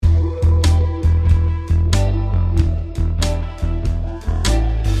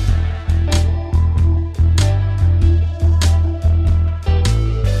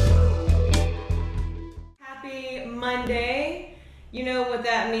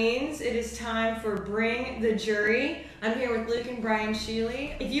means it is time for Bring the Jury. I'm here with Luke and Bryan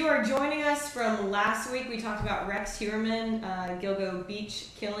Sheely. If you are joining us from last week, we talked about Rex Heuermann, Gilgo beach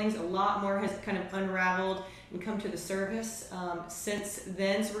killings. A lot more has kind of unraveled and come to the surface since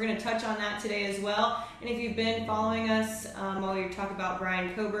then. So we're going to touch on that today as well. And if you've been following us while we talk about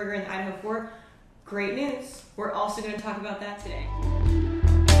Bryan Kohberger and the Idaho 4, great news. We're also going to talk about that today.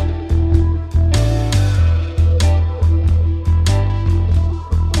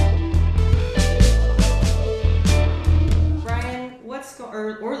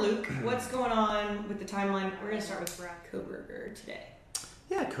 Or Luke, what's going on with the timeline? We're going to start with Bryan Kohberger today.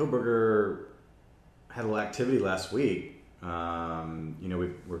 Yeah, Kohberger had a little activity last week.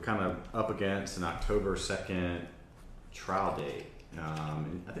 We're kind of up against an October 2nd trial date. I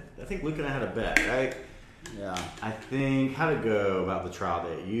think Luke and I had a bet, right? Yeah. I think, how'd it go about the trial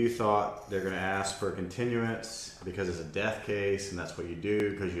date? You thought they're going to ask for a continuance because it's a death case and that's what you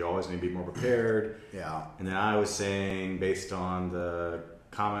do because you always need to be more prepared. Yeah. And then I was saying, based on the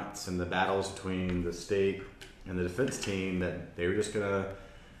comments and the battles between the state and the defense team, that they were just going to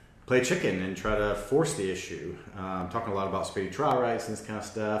play chicken and try to force the issue. Talking a lot about speedy trial rights and this kind of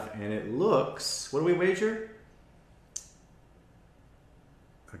stuff. And it looks, what do we wager?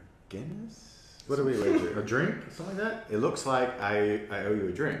 A Guinness? What do we wager? A drink? Something like that? It looks like I owe you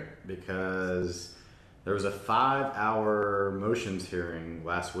a drink because there was a 5-hour motions hearing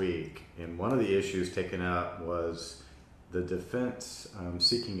last week, and one of the issues taken up was the defense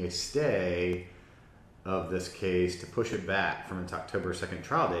seeking a stay of this case to push it back from its October 2nd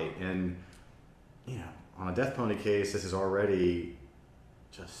trial date. And, on a death penalty case, this is already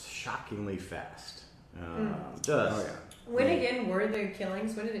just shockingly fast. When again were the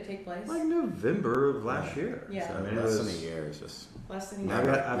killings? When did it take place? Like November of last year. Yeah. So, Less than a year. It's just less than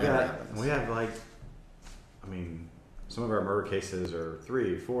a year. We have some of our murder cases are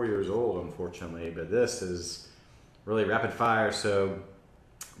 3-4 years old, unfortunately, but this is really rapid fire. So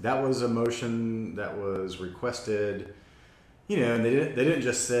that was a motion that was requested, and they didn't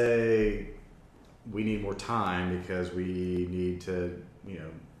just say we need more time because we need to,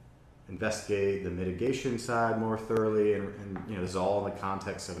 investigate the mitigation side more thoroughly, and this is all in the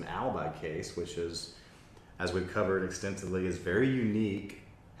context of an alibi case, which is, as we've covered extensively, is very unique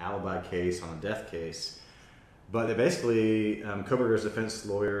alibi case on a death case. But they basically, Kohberger's defense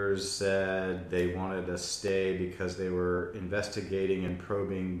lawyers said they wanted a stay because they were investigating and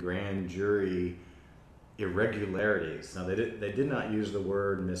probing grand jury irregularities. Now they did not use the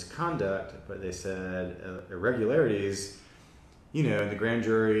word misconduct, but they said irregularities. In the grand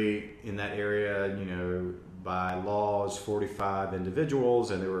jury in that area, by law is 45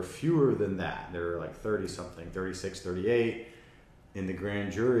 individuals, and there were fewer than that. There were like 30-something, 36, 38 in the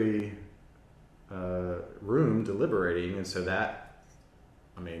grand jury room deliberating. And so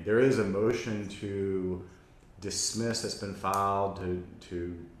there is a motion to dismiss that's been filed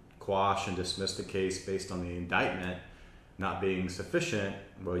to quash and dismiss the case based on the indictment not being sufficient.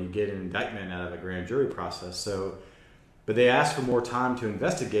 Well, you get an indictment out of a grand jury process. But they asked for more time to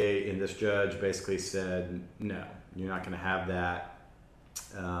investigate, and this judge basically said, no, you're not going to have that.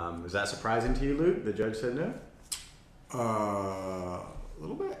 Was that surprising to you, Luke? The judge said no? A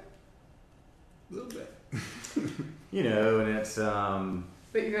little bit. And it's...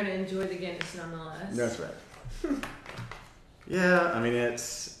 But you're going to enjoy the Guinness nonetheless. That's right. Yeah,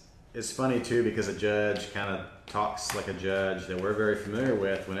 it's funny, too, because a judge kind of talks like a judge that we're very familiar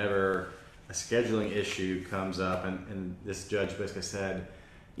with whenever a scheduling issue comes up, and this judge basically said,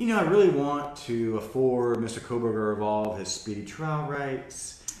 I really want to afford Mr. Kohberger evolve his speedy trial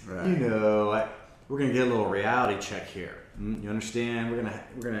rights. Right. We're going to get a little reality check here. You understand? We're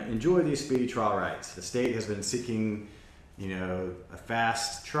gonna enjoy these speedy trial rights. The state has been seeking, a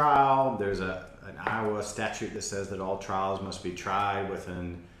fast trial. There's an Iowa statute that says that all trials must be tried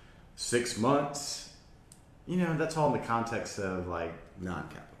within 6 months. That's all in the context of like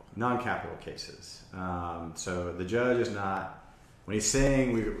non-capital cases. So the judge is not, when he's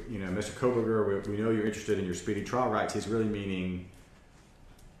saying, Mr. Kohberger, we know you're interested in your speedy trial rights, he's really meaning,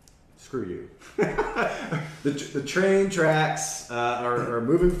 screw you. The train tracks are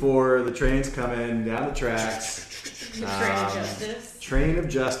moving forward. The train's coming down the tracks. The train of justice. Train of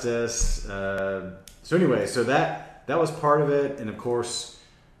justice. So anyway, so that was part of it, and of course,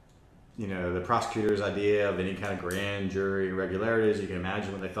 the prosecutor's idea of any kind of grand jury irregularities, you can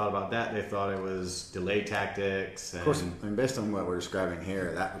imagine what they thought about that. They thought it was delay tactics. And of course, based on what we're describing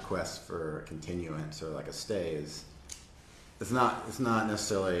here, that request for a continuance or like a stay it's not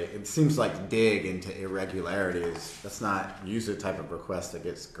necessarily, it seems like dig into irregularities. That's not usually the type of request that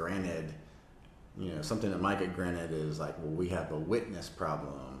gets granted something that might get granted is like, well, we have a witness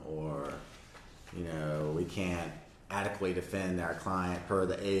problem, or we can't adequately defend our client per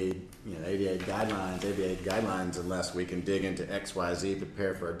the ABA guidelines unless we can dig into XYZ,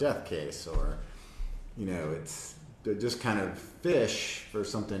 prepare for a death case, or it's just kind of fish for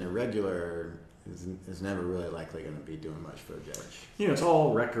something irregular is never really likely going to be doing much for a judge. It's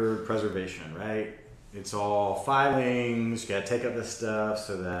all record preservation, right? It's all filings. You got to take up this stuff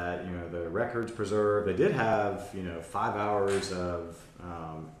so that the record's preserved. They did have 5 hours of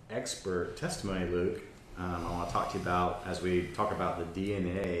expert testimony, Luke. I want to talk to you about as we talk about the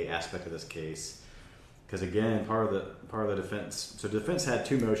DNA aspect of this case, because again, part of the defense. So the defense had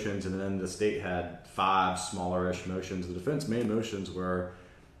 2 motions, and then the state had 5 smallerish motions. The defense main motions were,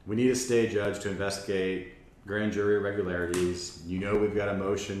 we need a stay judge to investigate grand jury irregularities. We've got a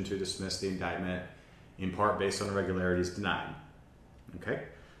motion to dismiss the indictment in part based on irregularities, denied. Okay.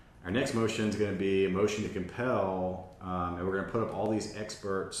 Our next motion is going to be a motion to compel, and we're going to put up all these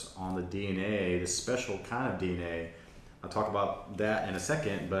experts on the DNA, this special kind of DNA. I'll talk about that in a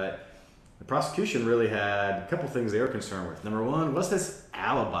second, but the prosecution really had a couple things they were concerned with. Number one, what's this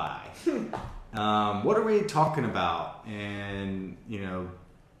alibi? What are we talking about? And,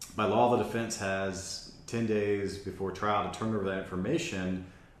 by law, the defense has 10 days before trial to turn over that information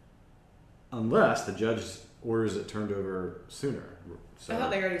unless the judge orders it turned over sooner. So, I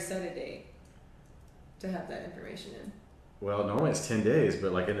thought they already set a date to have that information in. Well, normally it's 10 days,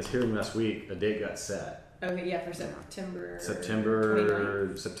 but like in this hearing last week, a date got set. Okay, yeah, for September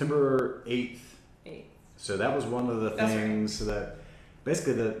 8th. 8th. So that was one of the things that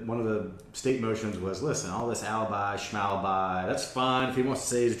basically one of the state motions was, listen, all this alibi, schmalibi, that's fine if he wants to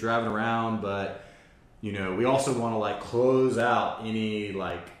say he's driving around, but we also want to like close out any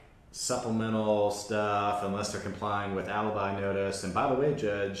like supplemental stuff unless they're complying with alibi notice. And by the way,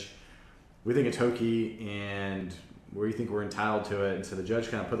 Judge, we think it's hokey and we think we're entitled to it. And so the judge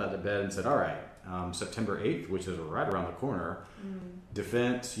kind of put that to bed and said, all right, September 8th, which is right around the corner,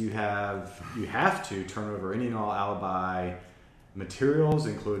 defense, you have to turn over any and all alibi materials,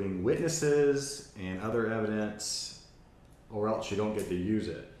 including witnesses and other evidence, or else you don't get to use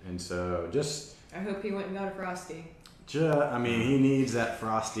it. And so I hope he went and got a Frosty. He needs that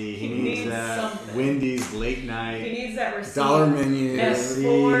Frosty. He needs that something. Wendy's late night. He needs that receipt. Dollar menu,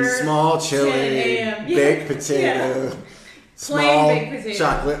 S4, small chili, 10 a.m. baked potato, small baked potato.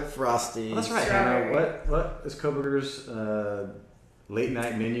 chocolate Frosty. Well, that's right. Strawberry. What is Kohberger's late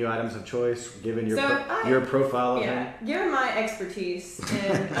night menu items of choice, given your profile of him? Given my expertise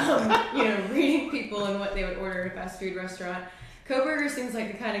in reading people and what they would order at a fast food restaurant, Kohberger seems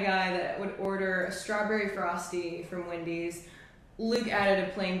like the kind of guy that would order a strawberry Frosty from Wendy's. Luke added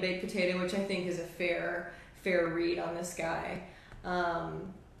a plain baked potato, which I think is a fair read on this guy.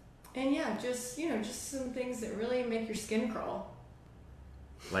 And yeah, just some things that really make your skin crawl.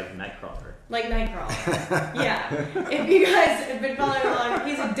 Like Nightcrawler. Yeah. If you guys have been following along,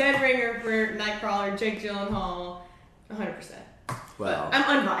 he's a dead ringer for Nightcrawler, Jake Gyllenhaal, 100%. Well, but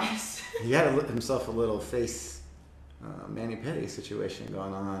I'm unbiased. He had himself a little face Manny Petty situation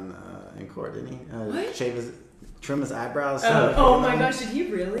going on in court, didn't he? What? Trim his eyebrows. Oh my gosh, did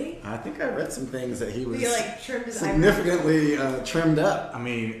he really? I think I read some things that he was trimmed his significantly trimmed up. I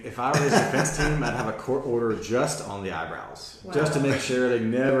mean, if I were his defense team, I'd have a court order just on the eyebrows, Wow. just to make sure they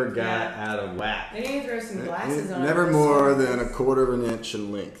never got out of whack. They need to throw some glasses on. Never more than a quarter of an inch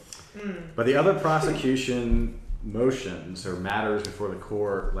in length. But the other prosecution motions or matters before the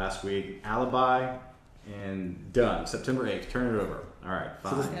court last week, alibi and done. September 8th, turn it over. All right,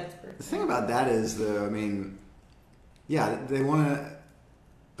 fine. So the thing about that is, though, I mean, yeah, they want to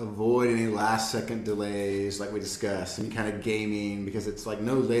avoid any last second delays like we discussed, any kind of gaming, because it's like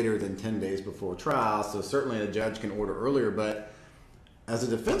no later than 10 days before trial. So certainly a judge can order earlier, but as a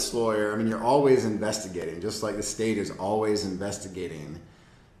defense lawyer, I mean, you're always investigating, just like the state is always investigating.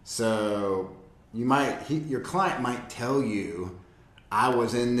 So your client might tell you, I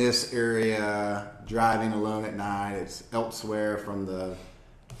was in this area driving alone at night. It's elsewhere from the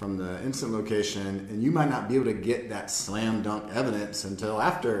incident location, and you might not be able to get that slam dunk evidence until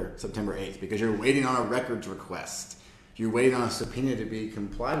after September 8th because you're waiting on a records request. You're waiting on a subpoena to be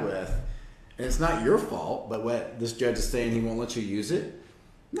complied with, and it's not your fault. But what this judge is saying, he won't let you use it.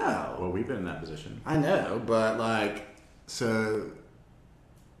 No. Well, we've been in that position. I know, but so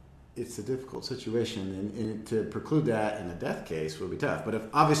it's a difficult situation, and to preclude that in a death case would be tough. But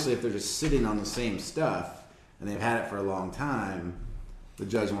if they're just sitting on the same stuff and they've had it for a long time, the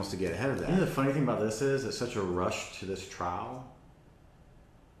judge wants to get ahead of that. You know, the funny thing about this is it's such a rush to this trial.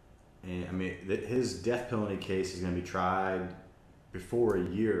 And I mean, his death penalty case is going to be tried before a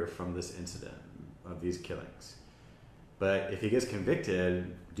year from this incident. of these killings. But if he gets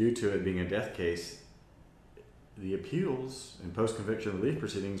convicted due to it being a death case, the appeals and post-conviction relief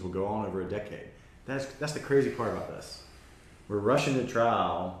proceedings will go on over a decade. That's the crazy part about this. We're rushing to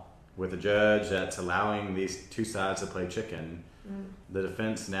trial with a judge that's allowing these two sides to play chicken. The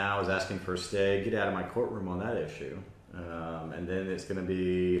defense now is asking for a stay. Get out of my courtroom on that issue. And then it's going to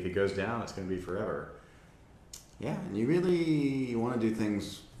be, if it goes down, it's going to be forever. Yeah, and you want to do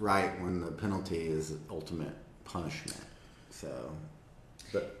things right when the penalty is ultimate punishment. So,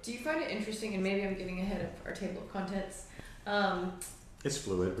 but do you find it interesting, and maybe I'm getting ahead of our table of contents, it's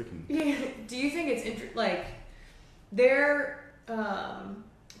fluid, we can... Yeah, do you think it's like they're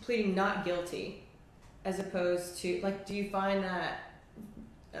pleading not guilty as opposed to, like, do you find that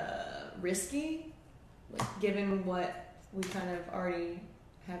risky, like, given what we kind of already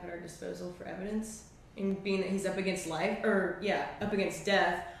have at our disposal for evidence, and being that he's up against life, or up against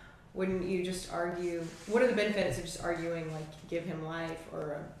death? Wouldn't you just argue, what are the benefits of just arguing, like, give him life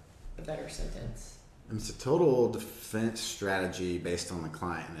or a better sentence? It's a total defense strategy based on the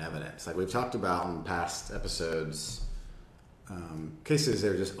client and evidence. Like we've talked about in past episodes, cases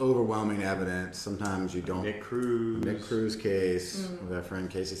that are just overwhelming evidence. Sometimes you don't. Nick Cruz case with our friend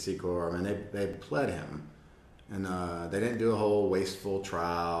Casey Secor. I mean, they pled him, and they didn't do a whole wasteful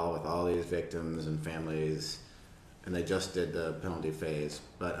trial with all these victims and families, and they just did the penalty phase.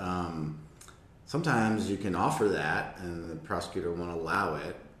 But sometimes you can offer that, and the prosecutor won't allow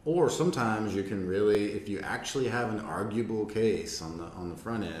it. Or sometimes you can really, if you actually have an arguable case on the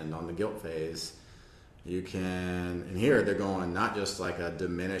front end, on the guilt phase, you can, and here they're going not just like a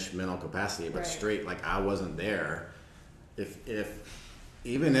diminished mental capacity, but straight like I wasn't there.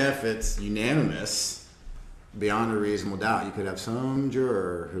 Even if it's unanimous, beyond a reasonable doubt, you could have some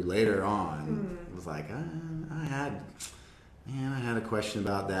juror who later on was like, I had a question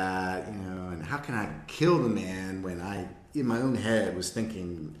about that, and how can I kill the man when I, in my own head, was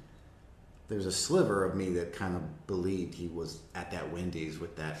thinking there's a sliver of me that kind of believed he was at that Wendy's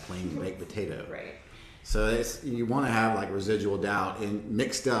with that plain baked potato. Right. So you want to have like residual doubt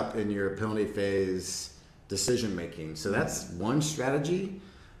mixed up in your penalty phase decision making. So that's one strategy.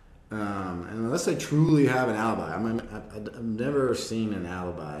 And unless they truly have an alibi, I've never seen an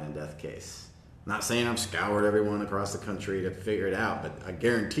alibi in a death case. I'm not saying I've scoured everyone across the country to figure it out, but I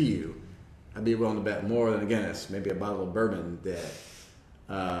guarantee you, I'd be willing to bet more than a Guinness, maybe a bottle of bourbon,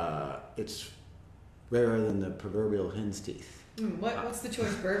 that it's rarer than the proverbial hen's teeth. What's the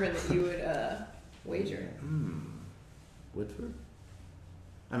choice bourbon that you would wager? Woodford?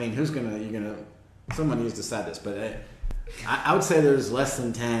 I mean, someone needs to decide this, but I would say there's less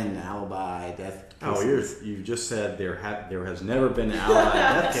than 10 alibi death cases. Oh, you just said there has never been an alibi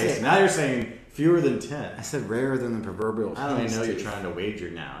death case. Now you're saying fewer than 10. I said rarer than the proverbial. I don't even know you're trying to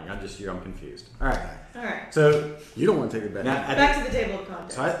wager now. I'm confused. All right. So you don't want to take the bet. Now, back to the table of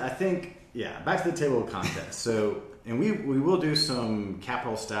contents. So I think, back to the table of contents. So, and we will do some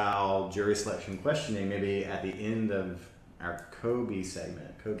capital style jury selection questioning maybe at the end of our Kobe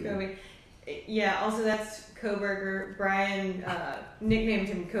segment. Kobe. Yeah, also that's Kohberger. Bryan nicknamed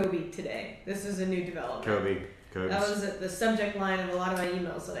him Kobe today. This is a new development. Kobe. That was the subject line of a lot of my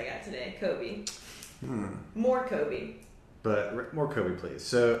emails that I got today. Kobe. More Kobe. But more Kobe, please.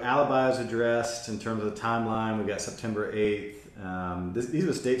 So alibi is addressed in terms of the timeline. We've got September 8th. These are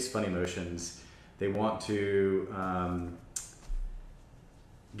the state's funny motions. They want to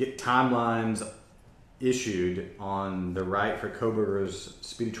get timelines issued on the right for Kohberger's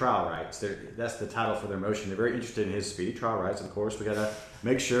speedy trial rights. That's the title for their motion. They're very interested in his speedy trial rights, of course. We got to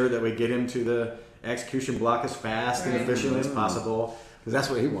make sure that we get him to the execution block as fast and efficiently as possible. Because that's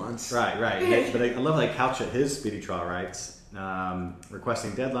what he wants. Right. But I love how they couch it his speedy trial rights.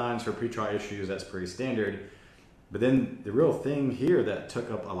 Requesting deadlines for pretrial issues, that's pretty standard. But then the real thing here that took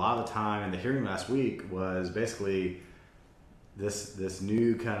up a lot of the time in the hearing last week was basically this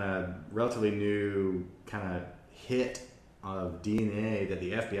new relatively new kind of hit of DNA that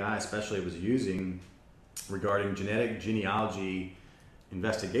the FBI especially was using regarding genetic genealogy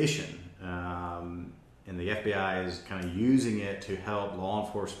investigation. And the FBI is kind of using it to help law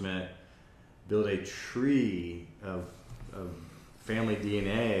enforcement build a tree of family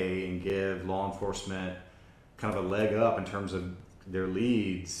DNA and give law enforcement kind of a leg up in terms of their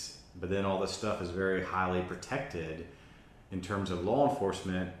leads. But then all this stuff is very highly protected in terms of law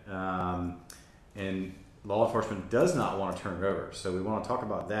enforcement, and law enforcement does not want to turn it over. So we want to talk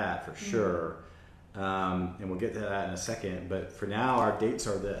about that for sure, and we'll get to that in a second. But for now, our dates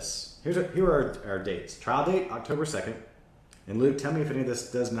are this. Here are our dates. Trial date, October 2nd. And Luke, tell me if any of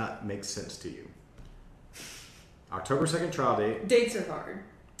this does not make sense to you. October 2nd trial date. Dates are hard.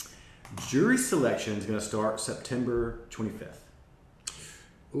 Jury selection is going to start September 25th.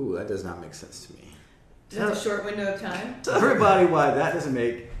 Ooh, that does not make sense to me. That's a short window of time. Tell everybody why that doesn't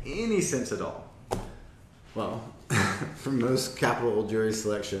make any sense at all. Well, for most capital jury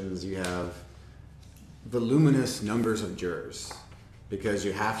selections, you have voluminous numbers of jurors because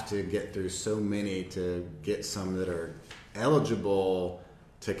you have to get through so many to get some that are eligible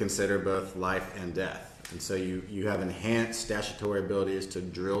to consider both life and death. And so you have enhanced statutory abilities to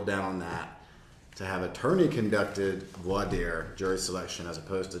drill down on that, to have attorney-conducted voir dire jury selection as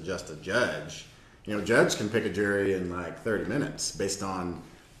opposed to just a judge. You know, a judge can pick a jury in like 30 minutes based on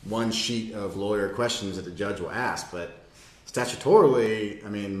one sheet of lawyer questions that the judge will ask. But statutorily, I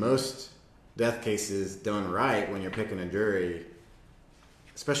mean, most death cases done right when you're picking a jury,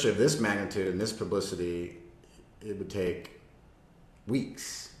 especially of this magnitude and this publicity, it would take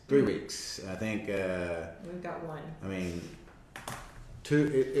weeks. 3 weeks. I think. We've got one. I mean,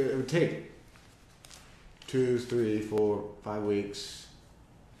 it would take 2, 3, 4, 5 weeks,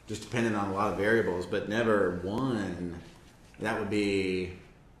 just depending on a lot of variables, but never one. That would be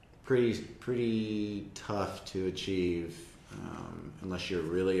pretty tough to achieve unless you're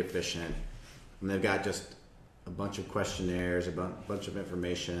really efficient. And they've got just a bunch of questionnaires, a bunch of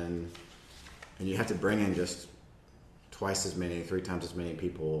information, and you have to bring in just twice as many, 3 times as many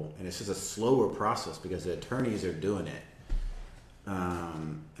people, and it's just a slower process because the attorneys are doing it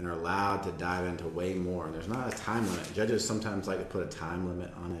and are allowed to dive into way more. And there's not a time limit. Judges sometimes like to put a time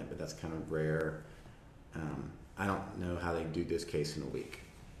limit on it, but that's kind of rare. I don't know how they do this case in a week.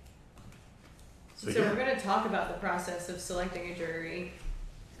 So we're going to talk about the process of selecting a jury.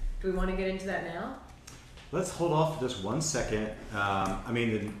 Do we want to get into that now? Let's hold off for just 1 second. I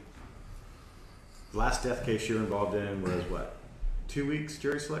mean, the last death case you were involved in was what? 2 weeks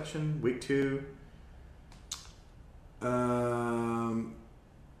jury selection? Week 2?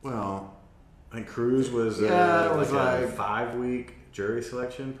 Well, I think Cruz was it was like a like 5-week jury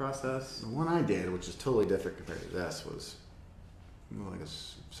selection process. the one I did, which is totally different compared to this, was more like a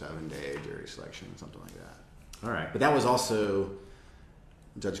 7-day jury selection, something like that. All right. But that was also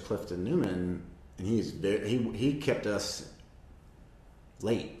Judge Clifton Newman, and he kept us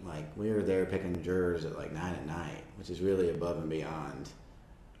late. Like, we were there picking jurors at like 9 at night, which is really above and beyond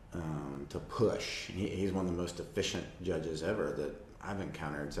to push. He's one of the most efficient judges ever that I've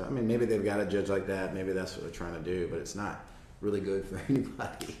encountered. So, I mean, maybe they've got a judge like that. Maybe that's what they're trying to do, but it's not really good for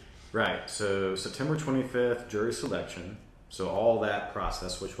anybody. Right. So September 25th, jury selection. So all that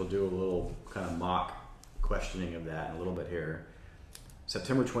process, which we'll do a little kind of mock questioning of that in a little bit here.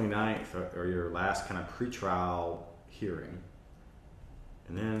 September 29th, or your last kind of pretrial hearing.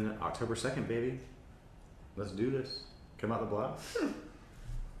 And then October 2nd, baby. Let's do this. Come out the block.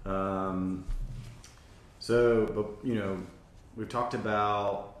 We've talked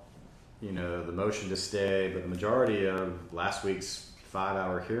about, the motion to stay, but the majority of last week's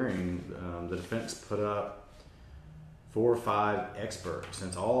 5-hour hearing, the defense put up 4 or 5 experts, and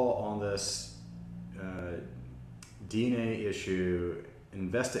it's all on this DNA issue. I'm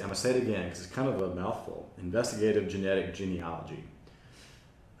going to say it again because it's kind of a mouthful. Investigative genetic genealogy.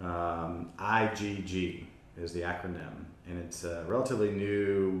 IGG is the acronym, and it's relatively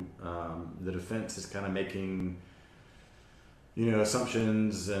new. The defense is kind of making,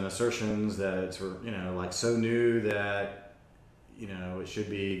 assumptions and assertions that it's, so new that, it should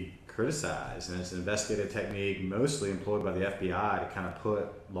be criticized. And it's an investigative technique mostly employed by the FBI to kind of put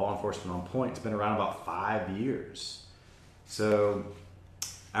law enforcement on point. It's been around about 5 years. So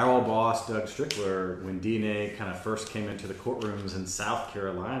our old boss, Doug Strickler, when DNA kind of first came into the courtrooms in South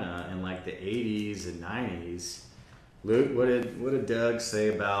Carolina in like the 80s and 90s, Luke, what did Doug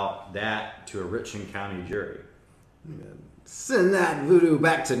say about that to a Richland County jury? Send that voodoo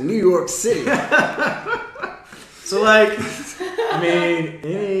back to New York City. So,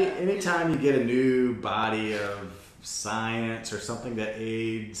 anytime you get a new body of science or something that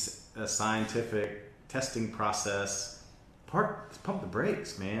aids a scientific testing process, let's pump the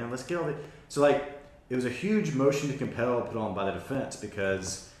brakes, man. Let's get all the... So, it was a huge motion to compel put on by the defense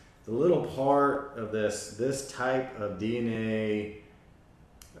because the little part of this type of DNA,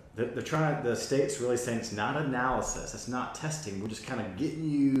 the state's really saying it's not analysis, it's not testing. We're just kind of getting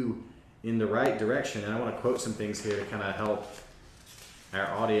you in the right direction. And I want to quote some things here to kind of help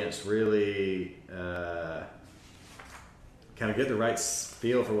our audience really kind of get the right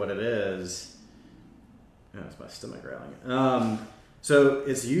feel for what it is. Oh, it's my stomach growling. So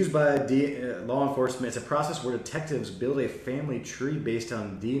it's used by law enforcement. It's a process where detectives build a family tree based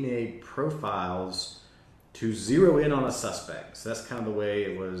on DNA profiles to zero in on a suspect. So that's kind of the way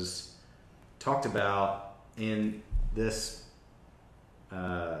it was talked about in this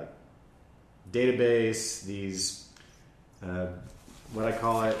database, these, what I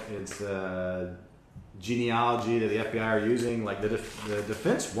call it, it's genealogy that the FBI are using. Like the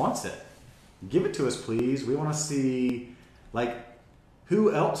defense wants it. Give it to us, please. We want to see, like,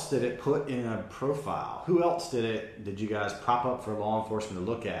 who else did it put in a profile? Who else did you guys prop up for law enforcement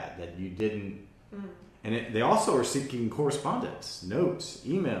to look at that you didn't? And they also are seeking correspondence, notes,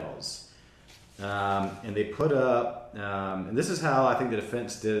 emails. And they put up, and this is how I think the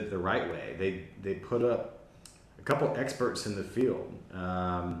defense did it the right way. They put up a couple experts in the field.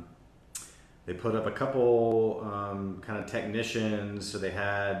 They put up a couple kind of technicians. So they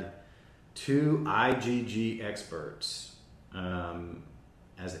had 2 IGG experts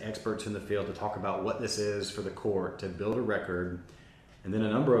as experts in the field to talk about what this is for the court, to build a record. And then a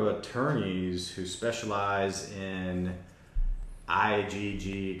number of attorneys who specialize in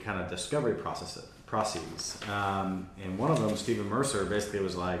IGG kind of discovery processes. And one of them, Stephen Mercer, basically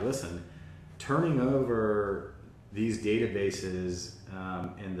was like, listen, turning over these databases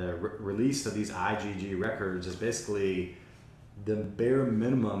and the release of these IGG records is basically the bare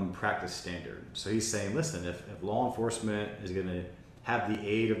minimum practice standard. So he's saying, listen, if law enforcement is going to have the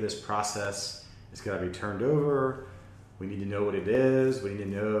aid of this process, it's got to be turned over. We need to know what it is. We need to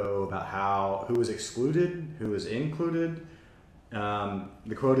know about who was excluded, who was included.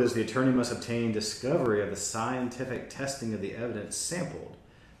 The quote is, the attorney must obtain discovery of the scientific testing of the evidence sampled.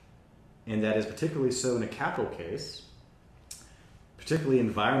 And that is particularly so in a capital case, particularly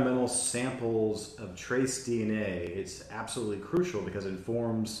environmental samples of trace DNA. It's absolutely crucial because it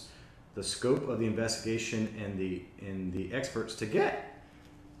informs the scope of the investigation and the experts to get.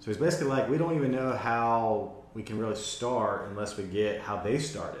 So it's basically like, we don't even know how we can really start unless we get how they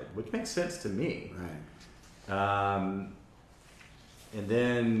started, which makes sense to me. Right. And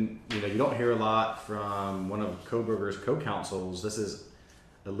then, you don't hear a lot from one of Kohberger's co-counsels. This is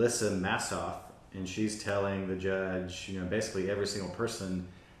Alyssa Massoff, and she's telling the judge, basically every single person,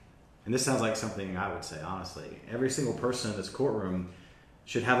 and this sounds like something I would say, honestly, every single person in this courtroom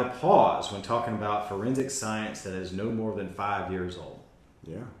should have a pause when talking about forensic science that is no more than 5 years old.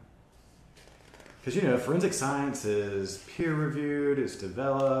 Yeah. Because, forensic science is peer-reviewed, it's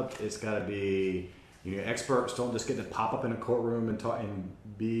developed, it's got to be, experts don't just get to pop up in a courtroom and talk and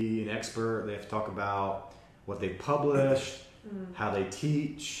be an expert. They have to talk about what they published, how they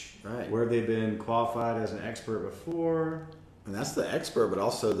teach, right, where they've been qualified as an expert before. And that's the expert, but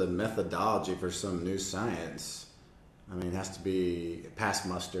also the methodology for some new science. I mean, it has to be pass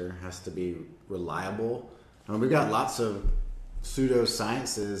muster, has to be reliable. I mean, we've got lots of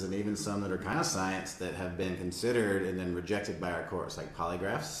pseudosciences and even some that are kind of science that have been considered and then rejected by our courts, like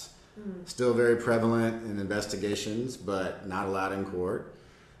polygraphs. Still very prevalent in investigations, but not allowed in court.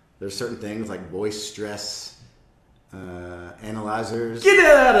 There's certain things like voice stress analyzers. Get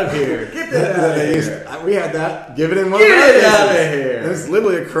that out of here! Get that out of here! We had that. Give it in one. Get it out of here! It's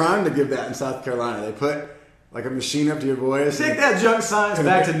literally a crime to give that in South Carolina. They put like a machine up to your voice. Take that junk science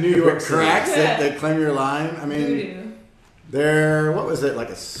back to New York. Cracks. They claim you're lying. I mean, what was it, like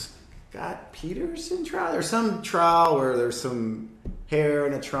a Scott Peterson trial? There's some trial where there's some hair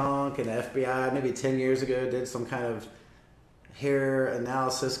in a trunk, and the FBI maybe 10 years ago did some kind of hair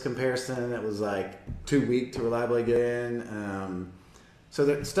analysis comparison that was like too weak to reliably get in. So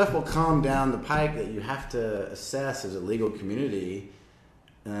that stuff will come down the pike that you have to assess as a legal community.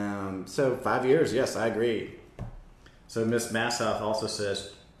 So 5 years, yes, I agree. So Ms. Massoff also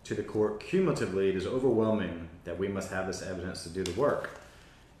says to the court, cumulatively, it is overwhelming that we must have this evidence to do the work.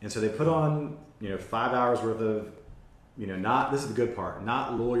 And so they put on, 5 hours worth of, this is the good part,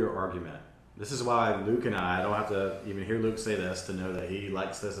 not lawyer argument. This is why Luke and I don't have to even hear Luke say this to know that he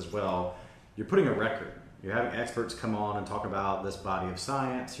likes this as well. You're putting a record. You're having experts come on and talk about this body of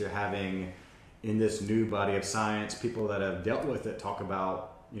science. You're having, in this new body of science, people that have dealt with it talk about,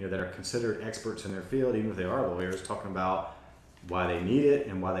 that are considered experts in their field, even if they are lawyers, talking about why they need it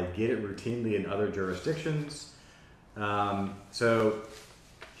and why they get it routinely in other jurisdictions. So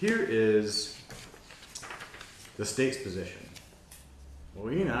here is the state's position.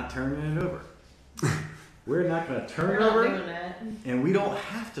 Well, you're not turning it over. We're not going to turn it over, and we don't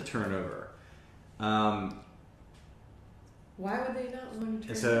have to turn over. Why would they not want to turn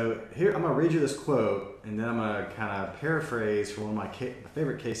And so here, I'm going to read you this quote, and then I'm going to kind of paraphrase from one of my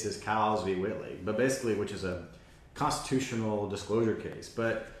favorite cases, Cowles v. Whitley, but basically, which is a constitutional disclosure case.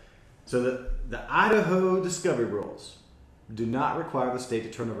 But so the Idaho discovery rules do not require the state to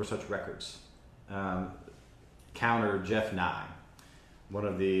turn over such records. Counter Jeff Nye, one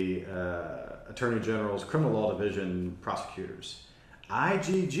of the Attorney General's Criminal Law Division prosecutors.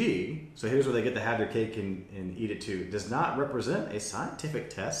 IGG, so here's where they get to have their cake and eat it too, does not represent a scientific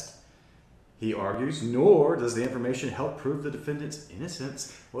test. he argues, nor does the information help prove the defendant's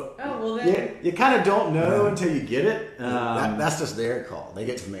innocence. Well, then you kind of don't know until you get it. That's just their call. They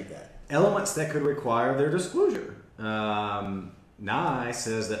get to make that. Elements that could require their disclosure. Nye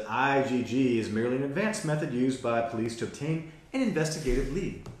says that IGG is merely an advanced method used by police to obtain an investigative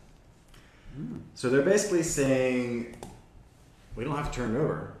lead. So they're basically saying we don't have to turn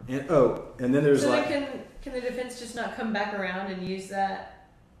it over. And then there's can the defense just not come back around and use that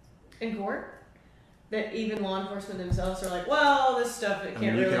in court? That even law enforcement themselves are like, well, this stuff it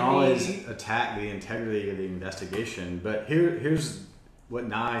can't really be. You can always attack the integrity of the investigation, but here's what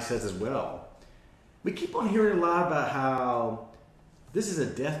Nye says as well. We keep on hearing a lot about how this is a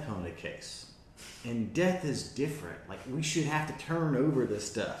death penalty case, and death is different. Like, we should have to turn over this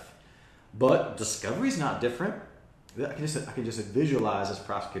stuff. But discovery's not different. I can just visualize this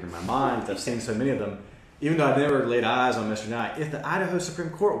prosecutor in my mind. I've seen so many of them. Even though I've never laid eyes on Mr. Nye, if the Idaho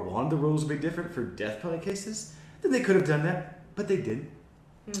Supreme Court wanted the rules to be different for death penalty cases, then they could have done that, but they didn't.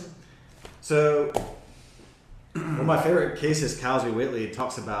 So, one of my favorite cases, Cowsey Whitley,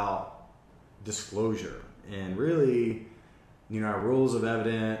 talks about disclosure and really, our rules of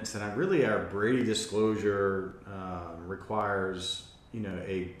evidence and our Brady disclosure requires,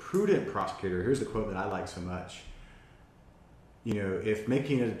 a prudent prosecutor. Here's the quote that I like so much. If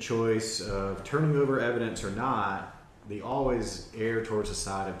making a choice of turning over evidence or not, they always err towards the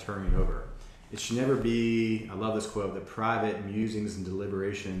side of turning over. It should never be, I love this quote, the private musings and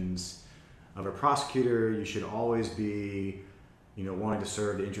deliberations of a prosecutor. You should always be, wanting to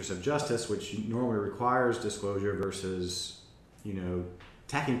serve the interests of justice, which normally requires disclosure versus,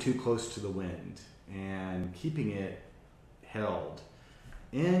 tacking too close to the wind and keeping it held.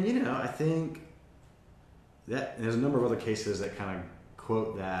 And, I think that there's a number of other cases that kind of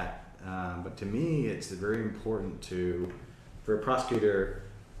quote that, but to me, it's very important for a prosecutor.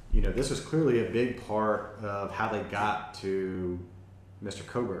 This was clearly a big part of how they got to Mr.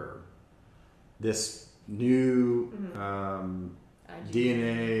 Kohberger. This new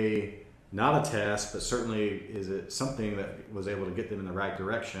DNA, not a test, but certainly is it something that was able to get them in the right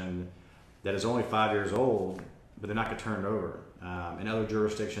direction. That is only 5 years old, but they're not going to turn it over. And other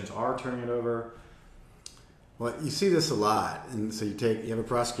jurisdictions are turning it over. Well, you see this a lot, and so you have a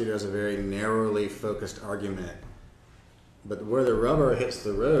prosecutor who has a very narrowly focused argument, but where the rubber hits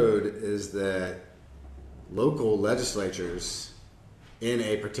the road is that local legislatures in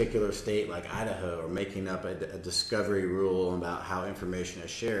a particular state like Idaho are making up a discovery rule about how information is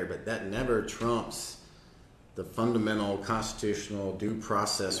shared, but that never trumps the fundamental constitutional due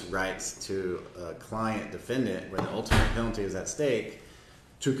process rights to a client defendant, where the ultimate penalty is at stake,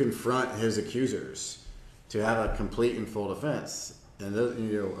 to confront his accusers, to have a complete and full defense. And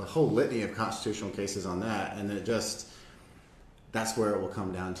a whole litany of constitutional cases on that, and that's where it will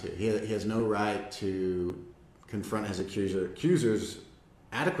come down to. He has no right to confront his accusers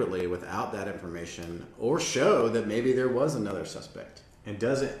adequately without that information, or show that maybe there was another suspect. And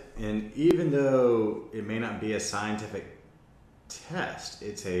even though it may not be a scientific test,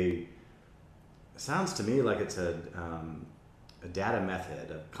 it sounds to me like it's a data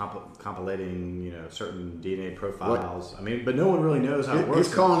method of compilating, certain DNA profiles. But no one really knows how it works.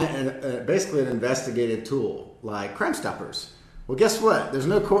 He's calling it basically an investigative tool, like Crime Stoppers. Well, guess what? There's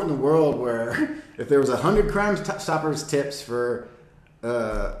no court in the world where if there was 100 Crime Stoppers tips for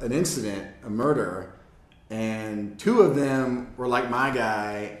an incident, a murder, and 2 of them were like my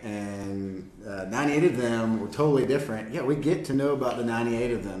guy, and 98 of them were totally different. Yeah, we get to know about the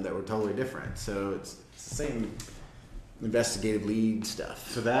 98 of them that were totally different. So it's the same investigative lead stuff.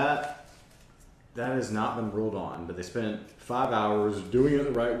 So that has not been ruled on, but they spent 5 hours doing it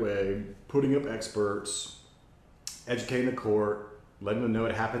the right way, putting up experts, educating the court, letting them know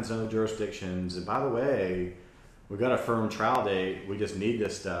it happens in other jurisdictions. And by the way, we've got a firm trial date. We just need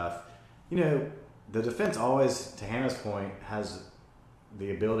this stuff. The defense always, to Hannah's point, has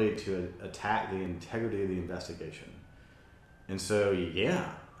the ability to attack the integrity of the investigation. And so,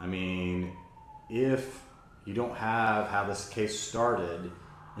 if you don't have how this case started,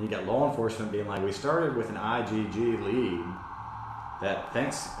 and you got law enforcement being like, we started with an IGG lead that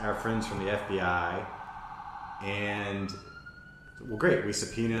thanks our friends from the FBI, and well, great, we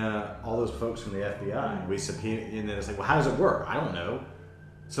subpoena all those folks from the FBI. And then it's like, well, how does it work? I don't know.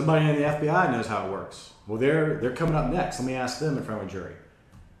 Somebody in the FBI knows how it works. Well, they're coming up next. Let me ask them in front of a jury.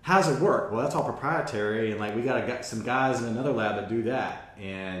 How does it work? Well, that's all proprietary, and we got some guys in another lab that do that.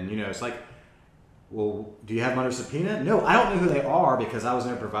 And it's like, well, do you have them under subpoena? No, I don't know who they are because I was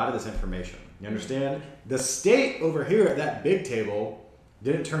never provided this information. You understand? The state over here at that big table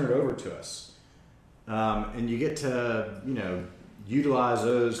didn't turn it over to us. And you get to, utilize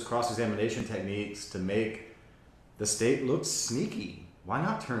those cross-examination techniques to make the state look sneaky. Why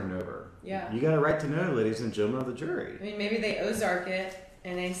not turn it over? Yeah. You got a right to know, ladies and gentlemen of the jury. I mean, maybe they Ozark it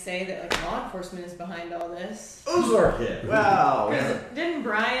and they say that like law enforcement is behind all this. Ozark it. Wow. Didn't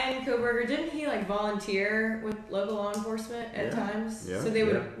Bryan Kohberger, didn't he like volunteer with local law enforcement at times? Yeah. So they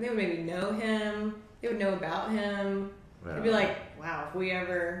would maybe know him. They would know about him. Wow. They'd be like, wow, if we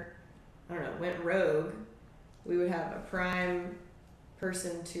ever, I don't know, went rogue, we would have a prime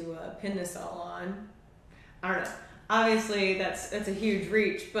person to pin this all on. I don't know. Obviously, that's a huge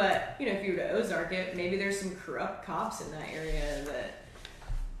reach, but you know, if you were to Ozark it, maybe there's some corrupt cops in that area that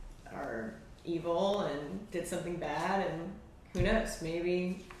are evil and did something bad, and who knows?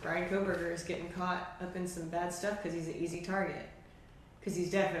 Maybe Bryan Kohberger is getting caught up in some bad stuff because he's an easy target. Because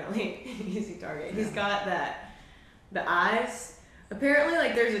he's definitely an easy target. He's got the eyes. Apparently,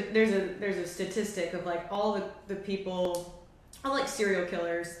 like there's a statistic of like all the people. All like serial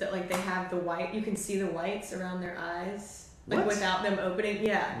killers that like they have the white, you can see the whites around their eyes like without them opening.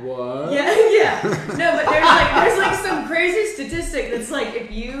 Yeah. What? Yeah. No, but there's like some crazy statistic that's like if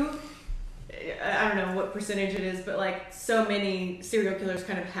you, I don't know what percentage it is, but like so many serial killers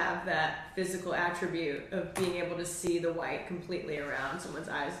kind of have that physical attribute of being able to see the white completely around someone's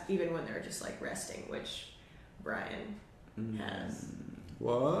eyes, even when they're just like resting, which Bryan has.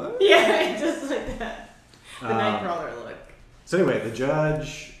 What? Yeah, just like that. The Nightcrawler look. So anyway, the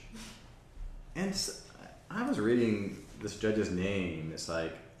judge, and I was reading this judge's name. It's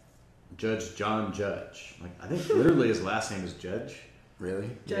like Judge John Judge. Like I think literally his last name is Judge. Really?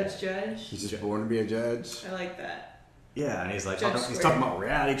 Judge. He's just born to be a judge? I like that. Yeah, and he's like Judge talking about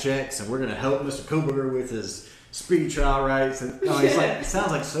reality checks, and we're going to help Mr. Kohberger with his speedy trial rights. And he's like, it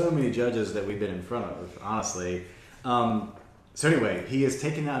sounds like so many judges that we've been in front of, honestly. So anyway, he is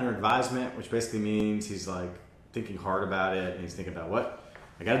taking that under advisement, which basically means he's like thinking hard about it, and he's thinking about what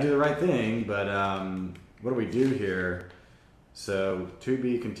I got to do the right thing, but what do we do here? So to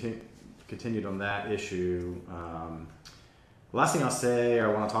be continued on that issue. The last thing I'll say, or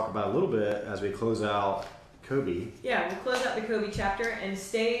I want to talk about a little bit as we close out Kobe. Yeah, we'll close out the Kobe chapter and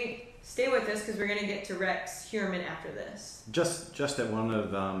stay with us because we're going to get to Rex Heuermann after this. Just that one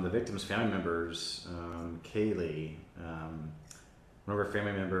of the victim's family members, Kaylee, one of her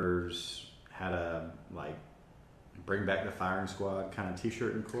family members had a like bring back the firing squad kind of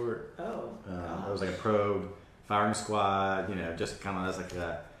t-shirt in court. Oh, it was like a pro firing squad, you know, just kind of as like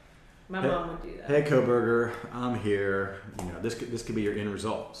a my mom would do that. Hey Kohberger, I'm here. You know, this could be your end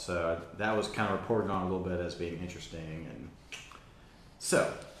result. So that was kind of reported on a little bit as being interesting, and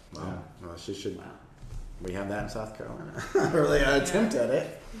so. Well, she should. Wow. We have that in South Carolina. Or they attempt at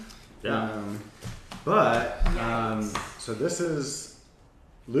it. Yeah. So this is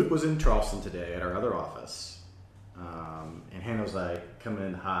Luke was in Charleston today at our other office, and Hannah was like coming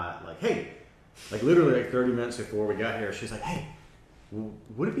in hot, like, hey, like literally like 30 minutes before we got here, she's like, hey,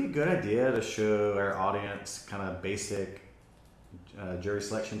 would it be a good idea to show our audience kind of basic jury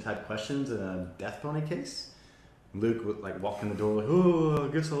selection type questions in a death penalty case? Luke would like walk in the door like, oh,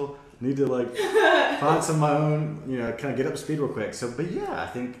 I guess I'll need to like find some of my own, you know, kind of get up to speed real quick. So, but yeah, I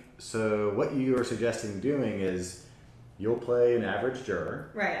think so. What you are suggesting doing is you'll play an average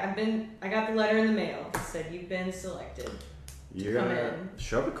juror. Right. I got the letter in the mail. It said you've been selected. You're gonna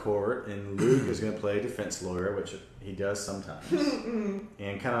show up at court, and Luke is gonna play defense lawyer, which he does sometimes,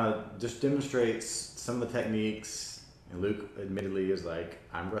 and kind of just demonstrates some of the techniques. And Luke admittedly is like,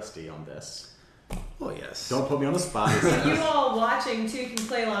 I'm rusty on this. Oh, yes. Don't put me on the spot. You all watching, too, can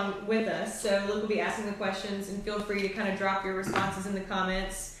play along with us. So Luke will be asking the questions, and feel free to kind of drop your responses in the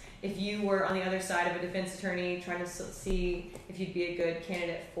comments. If you were on the other side of a defense attorney trying to see if you'd be a good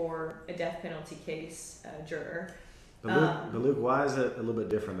candidate for a death penalty case juror. But Luke, why is it a little bit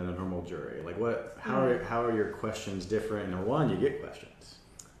different than a normal jury? Like, how are your questions different? Number one, you get questions.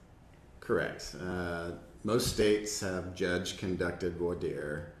 Correct. Most states have judge-conducted voir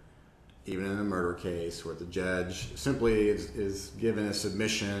dire. Even in a murder case where the judge simply is given a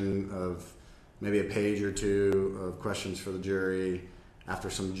submission of maybe a page or two of questions for the jury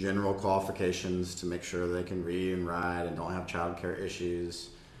after some general qualifications to make sure they can read and write and don't have child care issues.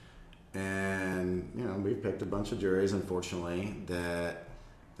 And, you know, we've picked a bunch of juries, unfortunately, that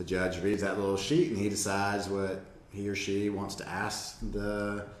the judge reads that little sheet and he decides what he or she wants to ask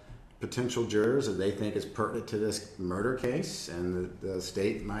the potential jurors that they think is pertinent to this murder case, and the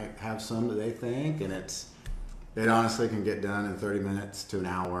state might have some that they think, and it honestly can get done in 30 minutes to an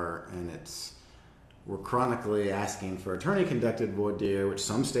hour, and we're chronically asking for attorney conducted voir dire, which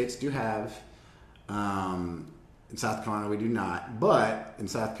some states do have, In South Carolina, we do not. But in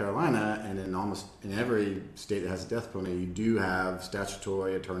South Carolina and in almost in every state that has a death penalty, you do have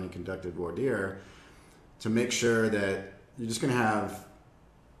statutory attorney-conducted voir dire to make sure that you're just going to have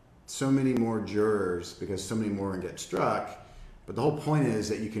so many more jurors because so many more are going to get struck. But the whole point is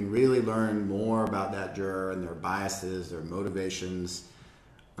that you can really learn more about that juror and their biases, their motivations,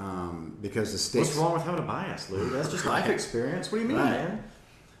 because the stakes... What's wrong with having a bias, Lou? That's just life experience. What do you mean, man?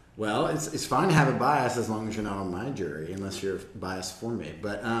 Well, it's fine to have a bias as long as you're not on my jury, unless you're biased for me.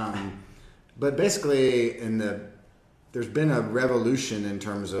 But basically, there's been a revolution in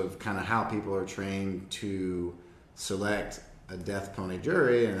terms of kind of how people are trained to select a death penalty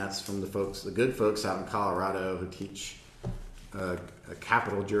jury, and that's from the good folks out in Colorado who teach a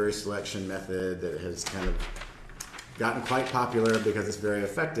capital jury selection method that has kind of gotten quite popular because it's very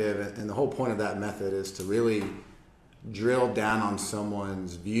effective. And the whole point of that method is to really drill down on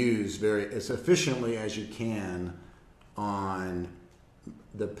someone's views as efficiently as you can on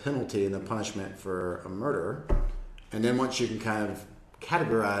the penalty and the punishment for a murder. And then once you can kind of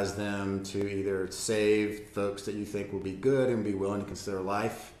categorize them to either save folks that you think will be good and be willing to consider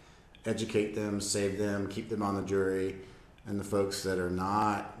life, educate them, save them, keep them on the jury, and the folks that are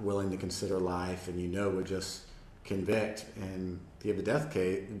not willing to consider life and would just convict and give the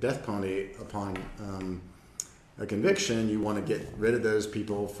death penalty upon a conviction, you want to get rid of those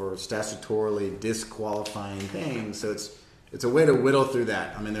people for statutorily disqualifying things. So it's a way to whittle through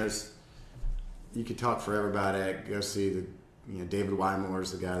that. I mean, you could talk forever about it. Go see David Wymore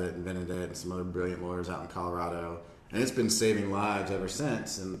is the guy that invented it, and some other brilliant lawyers out in Colorado, and it's been saving lives ever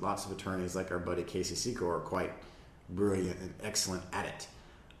since. And lots of attorneys like our buddy Casey Secor are quite brilliant and excellent at it.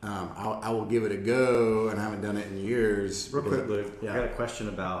 I will give it a go, and I haven't done it in years. Real quick, Luke, yeah. I got a question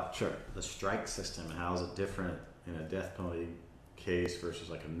about the strike system. How is it different in a death penalty case versus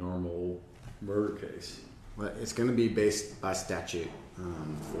like a normal murder case? Well, it's going to be based by statute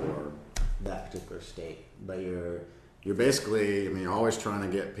for that particular state. But you're basically, you're always trying to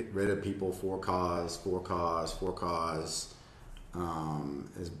get rid of people for cause.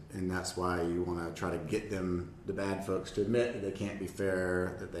 And that's why you want to try to get the bad folks, to admit that they can't be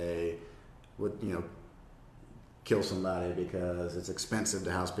fair, that they would, kill somebody because it's expensive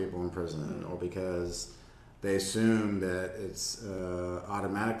to house people in prison, or because they assume that it's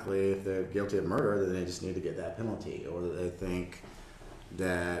automatically, if they're guilty of murder, then they just need to get that penalty, or that they think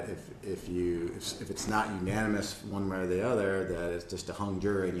that if it's not unanimous one way or the other, that it's just a hung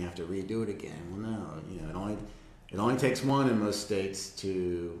jury and you have to redo it again. Well, no, it only takes one in most states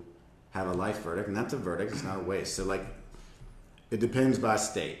to have a life verdict, and that's a verdict. It's not a waste. So, it depends by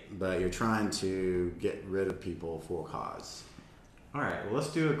state, but you're trying to get rid of people for cause. All right. Well,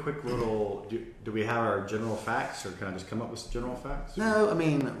 let's do a quick little. Do we have our general facts, or can I just come up with some general facts? No,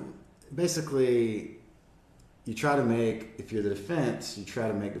 basically, you try to make, if you're the defense, you try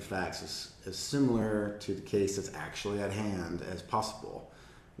to make the facts as similar to the case that's actually at hand as possible,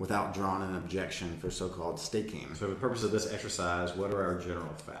 without drawing an objection for so-called staking. So for the purpose of this exercise, what are our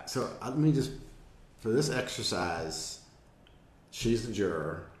general facts? So for this exercise, she's the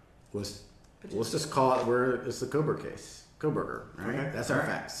juror. Let's just call it it's the Kohberger, right? Okay. That's our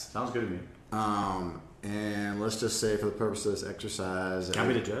facts. Sounds good to me. And let's just say for the purpose of this exercise... Can I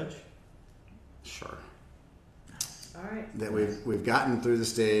be the judge? Sure. All right. That we've gotten through the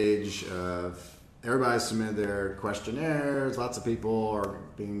stage of... Everybody's submitted their questionnaires. Lots of people are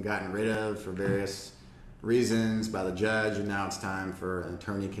being gotten rid of for various reasons by the judge, and now it's time for an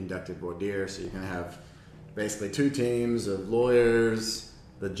attorney-conducted voir dire. So you're going to have basically two teams of lawyers,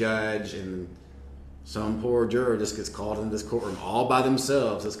 the judge, and some poor juror just gets called into this courtroom all by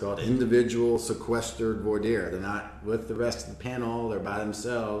themselves. It's called individual sequestered voir dire. They're not with the rest of the panel. They're by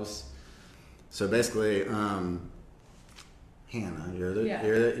themselves. So basically, Hannah, you're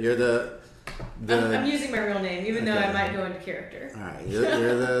the I'm using my real name, even though I might go into character. All right,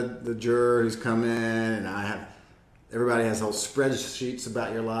 you're the juror who's come in, and everybody has whole spreadsheets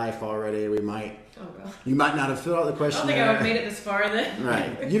about your life already. You might not have filled out the questionnaire. I don't think I would have made it this far then.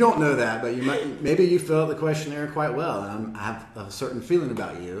 Right, you don't know that, but maybe you filled out the questionnaire quite well, and I have a certain feeling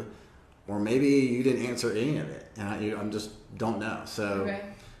about you, or maybe you didn't answer any of it, and I just don't know. So, okay.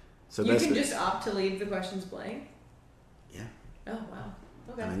 So you can just opt to leave the questions blank. Yeah. Oh wow.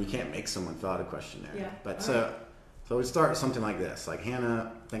 Okay. You can't make someone fill out a questionnaire. Yeah. But so we start something like this. Like,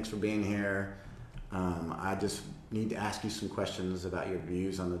 Hannah, thanks for being here. I just need to ask you some questions about your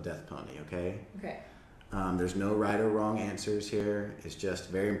views on the death penalty, okay? Okay. There's no right or wrong answers here. It's just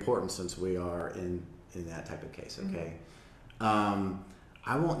very important since we are in that type of case, okay? Mm-hmm.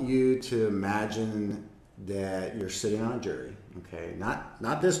 I want you to imagine that you're sitting on a jury, okay?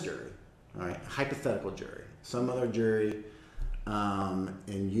 Not this jury, All right, hypothetical jury, some other jury,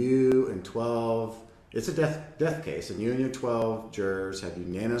 and you and 12. It's a death case, and you and your 12 jurors have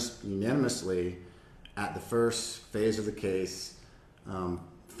unanimously, at the first phase of the case,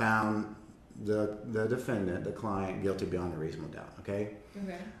 found the defendant, the client, guilty beyond a reasonable doubt. Okay.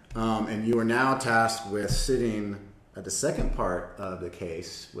 Okay. And you are now tasked with sitting at the second part of the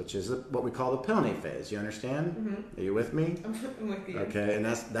case, which is what we call the penalty phase. You understand? Mm-hmm. Are you with me? I'm with you. Okay, and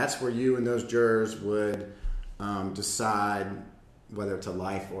that's where you and those jurors would decide whether it's a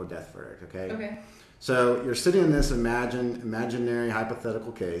life or death verdict. Okay. Okay. So you're sitting in this imaginary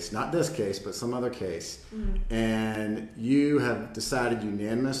hypothetical case, not this case, but some other case, and you have decided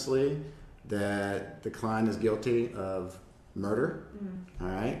unanimously that the client is guilty of murder, all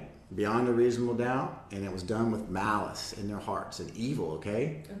right, beyond a reasonable doubt, and it was done with malice in their hearts and evil,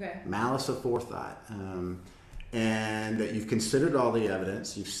 okay? Okay. Malice of forethought. And that you've considered all the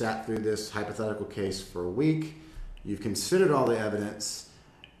evidence. You've sat through this hypothetical case for a week. You've considered all the evidence,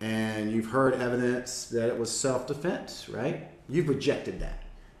 and you've heard evidence that it was self-defense, right? You've rejected that.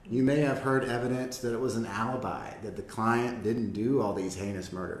 You may have heard evidence that it was an alibi, that the client didn't do all these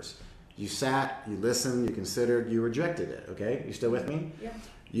heinous murders. You sat, you listened, you considered, you rejected it, okay? You still with me? Yeah.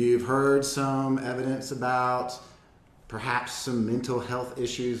 You've heard some evidence about perhaps some mental health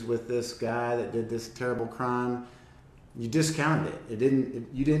issues with this guy that did this terrible crime. You discounted it.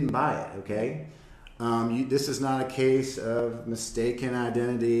 You didn't buy it, okay? This is not a case of mistaken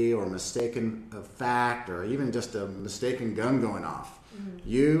identity or mistaken fact or even just a mistaken gun going off.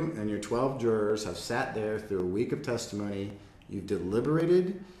 You and your 12 jurors have sat there through a week of testimony. You've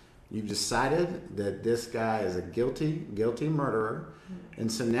deliberated. You've decided that this guy is a guilty murderer.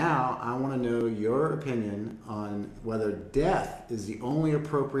 And so now I want to know your opinion on whether death is the only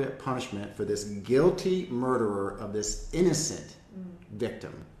appropriate punishment for this guilty murderer of this innocent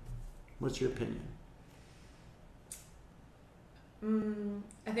victim. What's your opinion?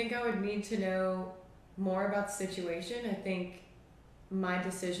 I think I would need to know more about the situation. I think my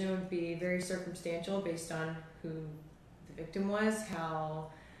decision would be very circumstantial based on who the victim was,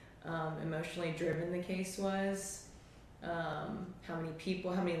 how emotionally driven the case was, how many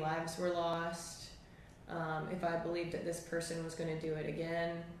people, how many lives were lost, if I believed that this person was going to do it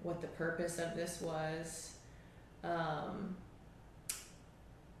again, what the purpose of this was.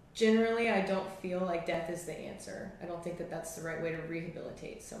 Generally, I don't feel like death is the answer. I don't think that that's the right way to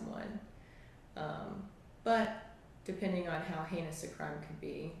rehabilitate someone. But depending on how heinous a crime could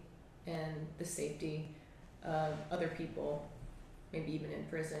be and the safety of other people, maybe even in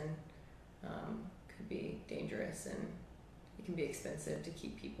prison, could be dangerous, and it can be expensive to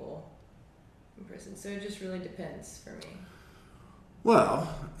keep people in prison. So it just really depends for me.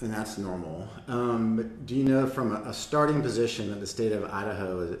 Well, and that's normal. But do you know from a starting position that the state of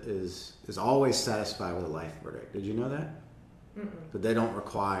Idaho is always satisfied with a life verdict? Did you know that? But they don't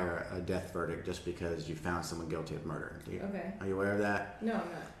require a death verdict just because you found someone guilty of murder. Okay. Are you aware of that? No, I'm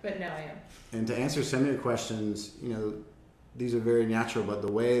not, but now I am. And to answer some of your questions, these are very natural, but the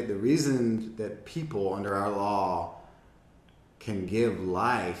reason that people under our law can give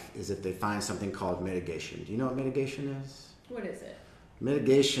life is if they find something called mitigation. Do you know what mitigation is? What is it?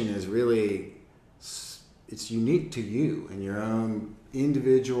 Mitigation is really, it's unique to you and your own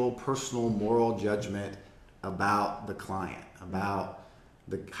individual, personal, moral judgment about the client, about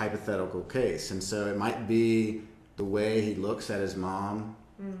the hypothetical case. And so it might be the way he looks at his mom,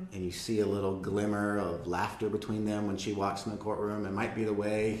 and you see a little glimmer of laughter between them when she walks in the courtroom. It might be the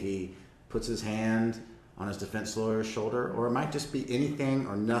way he puts his hand on his defense lawyer's shoulder, or it might just be anything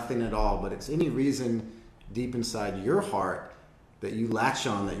or nothing at all, but it's any reason deep inside your heart that you latch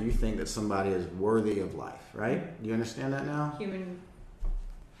on that you think that somebody is worthy of life, right? Do you understand that now? Human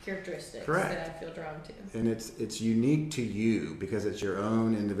characteristics. Correct. That I feel drawn to. And it's unique to you because it's your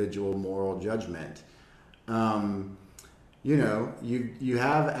own individual moral judgment. You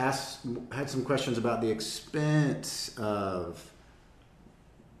have had some questions about the expense of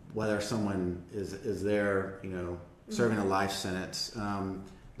whether someone is there, serving a life sentence.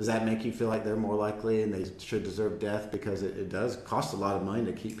 Does that make you feel like they're more likely and they should deserve death? Because it does cost a lot of money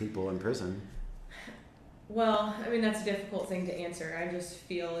to keep people in prison. Well, I mean, that's a difficult thing to answer. I just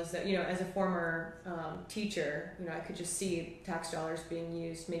feel as that, as a former teacher, I could just see tax dollars being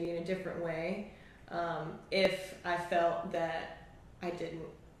used maybe in a different way. If I felt that I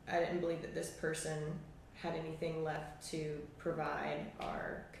didn't believe that this person had anything left to provide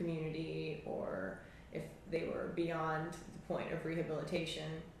our community, or if they were beyond the point of rehabilitation,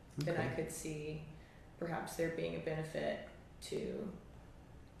 then I could see perhaps there being a benefit to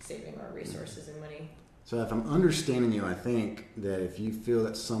saving our resources and money. So if I'm understanding you, I think that if you feel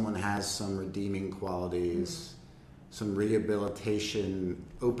that someone has some redeeming qualities, some rehabilitation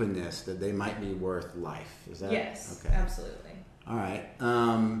openness, that they might be worth life. Is that? Yes, okay? Absolutely. All right.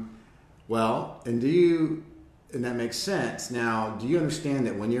 Well, and that makes sense. Now, do you understand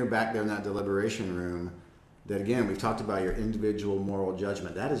that when you're back there in that deliberation room, that again, we've talked about your individual moral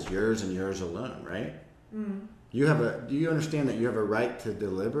judgment. That is yours and yours alone, right? Mm. Do you understand that you have a right to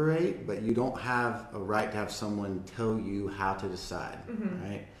deliberate, but you don't have a right to have someone tell you how to decide,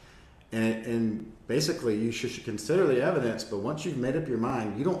 right? And basically, you should consider the evidence, but once you've made up your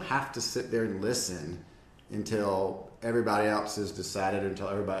mind, you don't have to sit there and listen until everybody else has decided,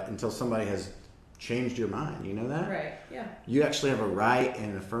 until somebody has changed your mind. You know that? Right. Yeah. You actually have a right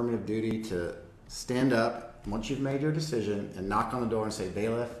and an affirmative duty to stand up once you've made your decision and knock on the door and say,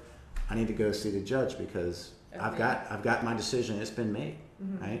 "Bailiff, I need to go see the judge because I've got my decision. It's been made."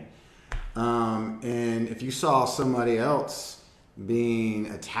 Right? And if you saw somebody else being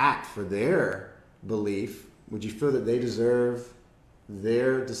attacked for their belief, would you feel that they deserve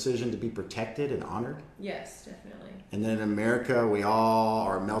their decision to be protected and honored? Yes, definitely. And then in America, we all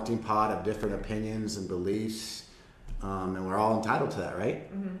are a melting pot of different opinions and beliefs, and we're all entitled to that, right?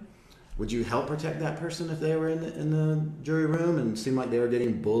 Would you help protect that person if they were in the jury room and seemed like they were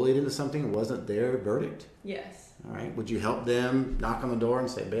getting bullied into something and wasn't their verdict? Yes. All right. Would you help them knock on the door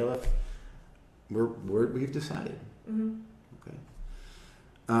and say, "Bailiff, we've decided"? Okay.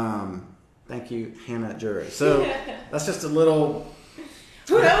 Thank you, Hannah Jury. So that's just a little.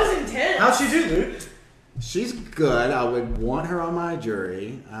 Ooh, that was intense. How'd she do, Luke? She's good. I would want her on my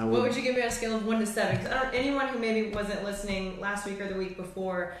jury. What would you give me on a scale of 1 to 7? Because anyone who maybe wasn't listening last week or the week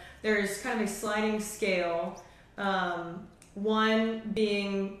before, there's kind of a sliding scale. 1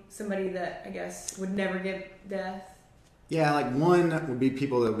 being somebody that I guess would never give death. Yeah, like 1 would be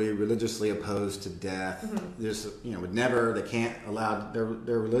people that would be religiously opposed to death. Just would never. They can't allow their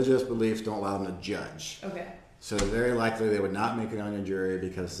religious beliefs don't allow them to judge. Okay. So very likely they would not make it on your jury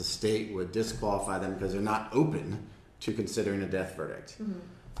because the state would disqualify them because they're not open to considering a death verdict.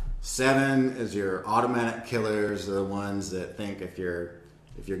 7 is your automatic killers, the ones that think if you're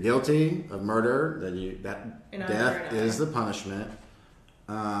guilty of murder, then death is the punishment.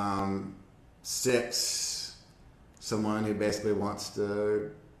 6, someone who basically wants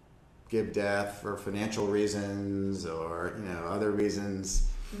to give death for financial reasons or other reasons.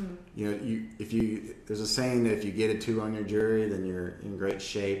 There's a saying that if you get a 2 on your jury, then you're in great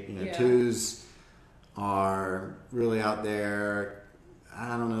shape. 2s are really out there.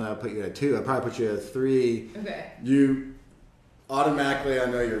 I don't know that I'll put you at a 2. I'd probably put you at a 3. Okay. You automatically, I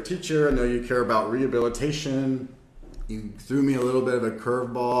know you're a teacher. I know you care about rehabilitation. You threw me a little bit of a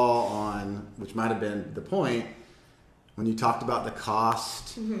curveball on, which might have been the point, when you talked about the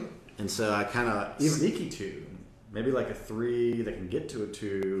cost. And so I kind of sneaky 2. Maybe like a 3 that can get to a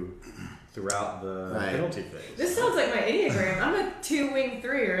 2 throughout the penalty phase. This sounds like my Enneagram. I'm a 2-wing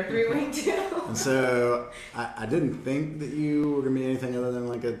 3 or a 3-wing 2. And so I didn't think that you were going to be anything other than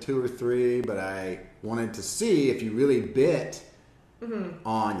like a 2 or 3, but I wanted to see if you really bit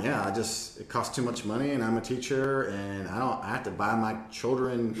on, it costs too much money and I'm a teacher and I have to buy my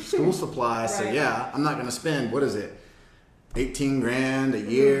children school supplies. So I'm not going to spend, what is it? $18,000 a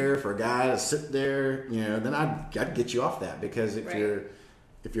year for a guy to sit there, then I'd get you off that because if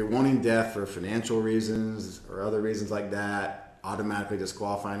you're wanting death for financial reasons or other reasons like that, automatically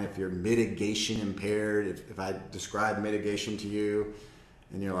disqualifying. If you're mitigation impaired, if I describe mitigation to you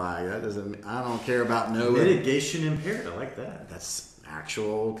and you're like, I don't care about mitigation impaired. I like that. That's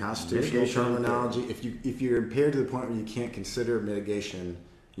actual constitutional terminology. If you're impaired to the point where you can't consider mitigation,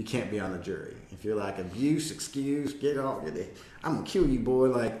 you can't be on the jury. If you're like abuse, excuse, get off, I'm gonna kill you,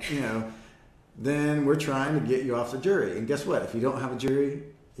 boy, then we're trying to get you off the jury. And guess what? If you don't have a jury,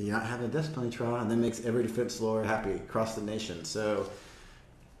 you're not having a death penalty trial, and that makes every defense lawyer happy across the nation. So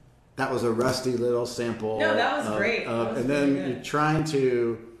that was a rusty little sample. No, that was great. And then you're trying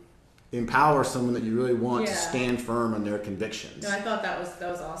to empower someone that you really want to stand firm on their convictions. No, I thought that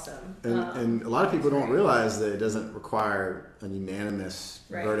was awesome. And a lot of people don't realize that it doesn't require a unanimous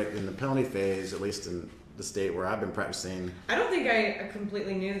verdict in the penalty phase, at least in the state where I've been practicing. I don't think I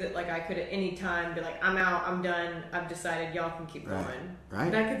completely knew that I could at any time be like, I'm out, I'm done, I've decided, y'all can keep going.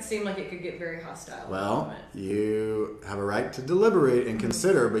 Right. That could seem like it could get very hostile. Well, you have a right to deliberate and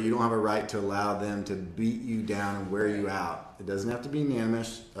consider, but you don't have a right to allow them to beat you down and wear you out. It doesn't have to be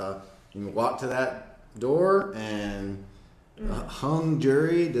unanimous. You can walk to that door and a hung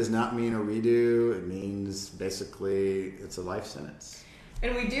jury does not mean a redo. It means basically it's a life sentence.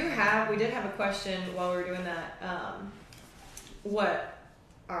 And we did have a question while we were doing that. What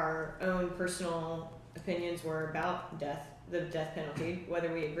our own personal opinions were about the death penalty,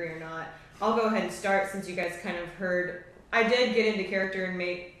 whether we agree or not. I'll go ahead and start since you guys kind of heard. I did get into character and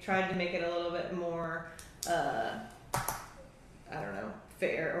tried to make it a little bit more, I don't know,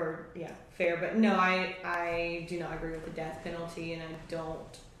 fair. But no, I do not agree with the death penalty, and I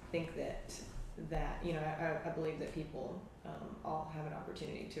don't think that I believe that people all have an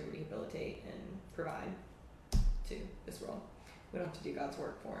opportunity to rehabilitate and provide to this world. We don't have to do God's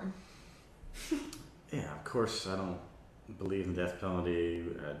work for them. Yeah, of course, I don't believe in the death penalty.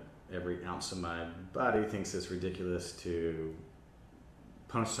 Every ounce of my body thinks it's ridiculous to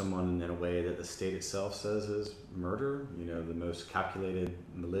punish someone in a way that the state itself says is murder. The most calculated,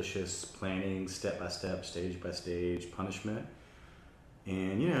 malicious planning, step-by-step, stage-by-stage punishment.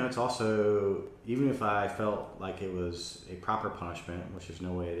 And, it's also, even if I felt like it was a proper punishment, which there's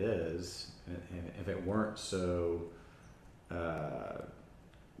no way it is, and if it weren't so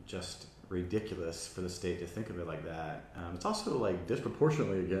just ridiculous for the state to think of it like that, it's also like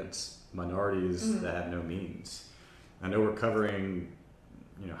disproportionately against minorities that have no means. I know we're covering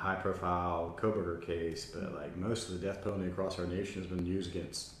high-profile Kohberger case, but like most of the death penalty across our nation has been used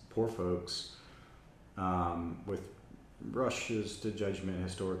against poor folks with rushes to judgment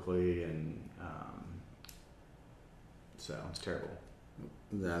historically, and so it's terrible.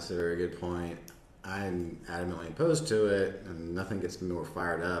 That's a very good point. I'm adamantly opposed to it, and nothing gets me more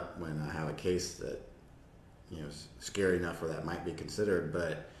fired up when I have a case that is scary enough where that might be considered.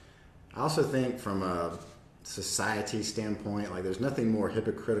 But I also think from a society standpoint, like there's nothing more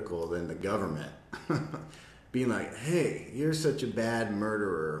hypocritical than the government being like, hey, you're such a bad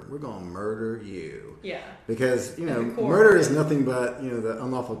murderer, we're going to murder you. Yeah. Because, murder is nothing but, the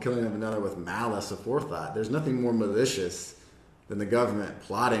unlawful killing of another with malice aforethought. There's nothing more malicious than the government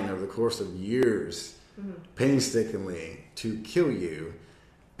plotting over the course of years, painstakingly, to kill you.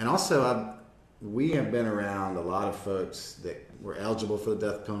 And also, we have been around a lot of folks that were eligible for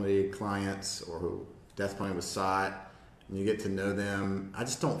the death penalty, clients, or who death penalty was sought, and you get to know them. I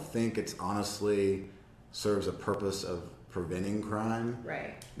just don't think it's honestly serves a purpose of preventing crime.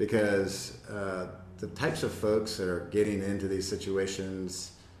 Right. Because the types of folks that are getting into these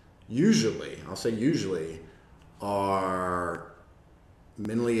situations usually, I'll say usually, are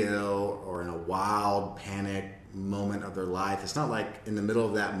mentally ill or in a wild panic moment of their life. It's not like in the middle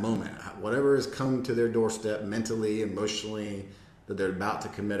of that moment. Whatever has come to their doorstep mentally, emotionally, that they're about to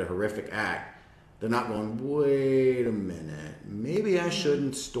commit a horrific act, they're not going, wait a minute, maybe I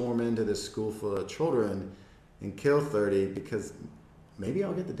shouldn't storm into this school full of children and kill 30 because maybe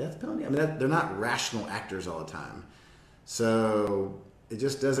I'll get the death penalty. I mean, they're not rational actors all the time. So it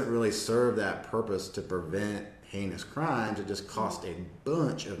just doesn't really serve that purpose to prevent heinous crimes. It just costs a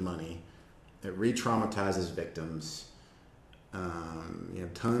bunch of money. It re-traumatizes victims.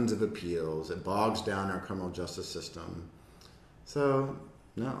 Tons of appeals. It bogs down our criminal justice system. So,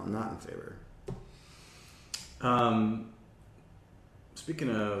 no, I'm not in favor.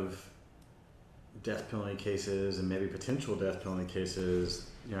 Speaking of death penalty cases and maybe potential death penalty cases,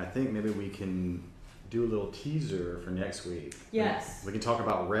 I think maybe we can do a little teaser for next week. Yes. We can talk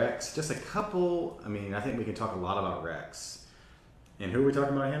about Rex. Just a couple. I think we can talk a lot about Rex. And who are we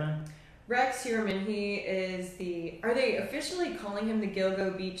talking about, Hannah? Rex Heuermann. He is are they officially calling him the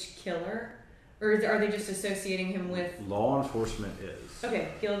Gilgo Beach Killer? Or are they just associating him with... Law enforcement is. Okay,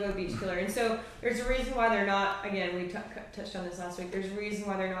 Gilgo Beach Killer. And so there's a reason why they're not... Again, we touched on this last week. There's a reason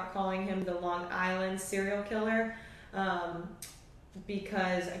why they're not calling him the Long Island serial killer.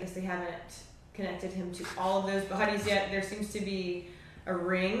 Because I guess they haven't connected him to all of those bodies yet. There seems to be a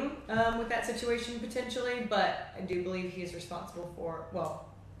ring with that situation potentially. But I do believe he is responsible for... Well...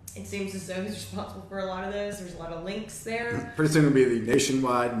 It seems as though he's responsible for a lot of those. There's a lot of links there. Pretty soon it'll be the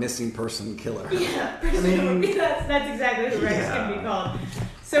nationwide missing person killer. Yeah, that's exactly who Rex can be called.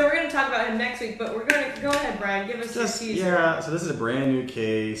 So we're going to talk about him next week, but we're going to go ahead, Brian. Give us your teaser. Yeah, so this is a brand new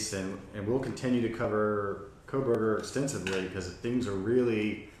case, and we'll continue to cover Kohberger extensively because things are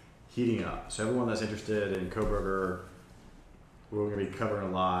really heating up. So everyone that's interested in Kohberger, we're going to be covering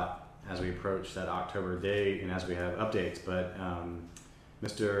a lot as we approach that October date and as we have updates. But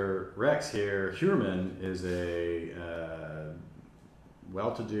Mr. Rex here, Heuermann, is a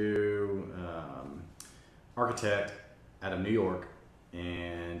well-to-do architect out of New York,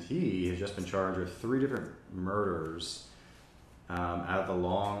 and he has just been charged with 3 different murders out of the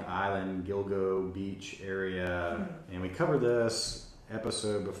Long Island, Gilgo Beach area. And we covered this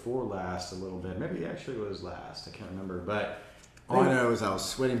episode before last a little bit. Maybe it actually was last. I can't remember, but all I know is I was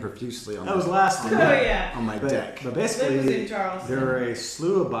sweating profusely on that was last on my deck. But basically, there are a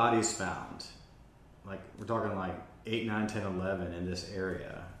slew of bodies found. Like, we're talking like 8, 9, 10, 11 in this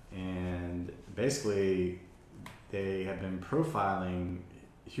area. and basically they have been profiling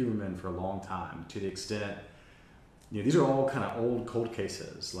Heuermann for a long time, to the extent, these are all kind of old cold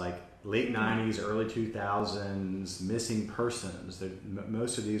cases, like late 90s, early 2000s, missing persons.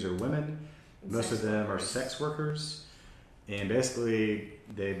 Most of these are women. Most of them are sex workers. And basically,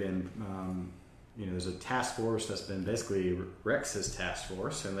 they've been, there's a task force that's been basically Rex's task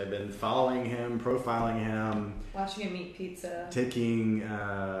force, and they've been following him, profiling him, watching him eat pizza, taking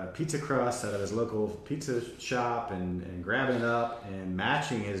pizza crust out of his local pizza shop and grabbing it up and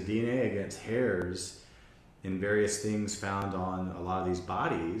matching his DNA against hairs and various things found on a lot of these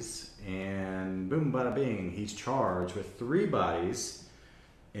bodies. And boom, bada bing, he's charged with 3 bodies.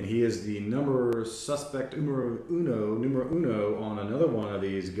 And he is the suspect numero uno on another one of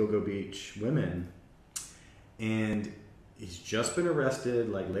these Gilgo Beach women. And he's just been arrested,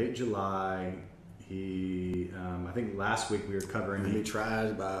 like late July. He, I think last week we were covering. He'll be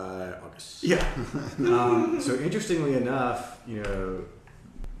tried by August. Yeah. So interestingly enough, New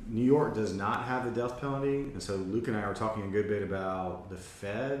York does not have the death penalty, and so Luke and I were talking a good bit about the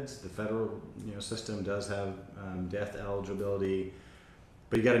feds. The federal, system does have death eligibility.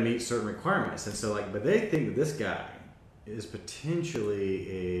 But you got to meet certain requirements. And so, but they think that this guy is potentially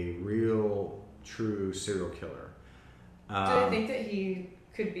a real, true serial killer. Do they think that he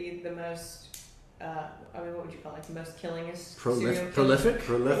could be the most, what would you call it, the most killingest? Prolific? Prolific.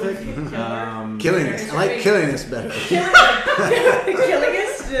 Killingest. I like killingest better.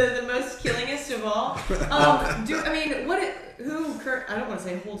 Killingest, the most killingest of all. I don't want to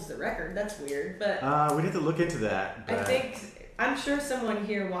say holds the record. That's weird, but we'd have to look into that. But I'm sure someone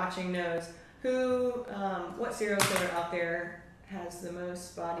here watching knows what serial killer out there has the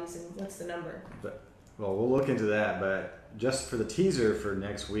most bodies and what's the number. We'll look into that, but just for the teaser for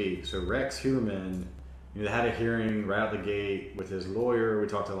next week, so Rex Heuermann, they had a hearing right out the gate with his lawyer. We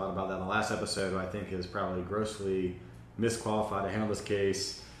talked a lot about that in the last episode, who I think is probably grossly misqualified to handle this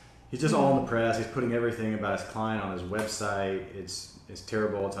case. He's just all in the press. He's putting everything about his client on his website. It's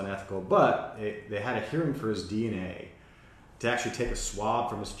terrible. It's unethical. But they had a hearing for his DNA, to actually take a swab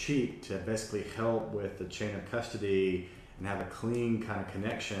from his cheek to basically help with the chain of custody and have a clean kind of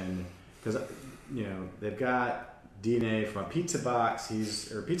connection. Because, they've got DNA from a pizza box,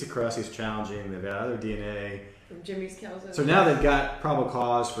 or pizza crust he's challenging. They've got other DNA from Jimmy's calzone. So now they've got probable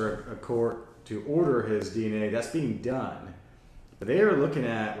cause for a court to order his DNA. That's being done. But they are looking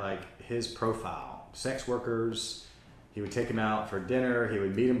at, his profile. Sex workers. He would take them out for dinner. He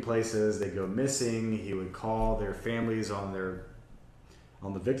would meet them places. They'd go missing. He would call their families on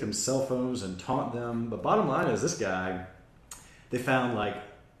the victims' cell phones and taunt them. But bottom line is, this guy, they found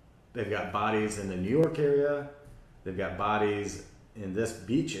they've got bodies in the New York area. They've got bodies in this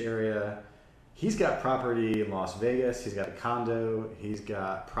beach area. He's got property in Las Vegas. He's got a condo. He's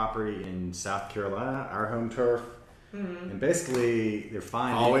got property in South Carolina, our home turf. And basically, they're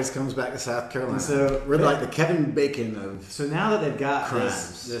finding... Always comes back to South Carolina. And so we're like the Kevin Bacon of So now that they've got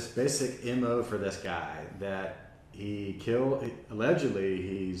crimes. this basic MO for this guy, that he killed... Allegedly,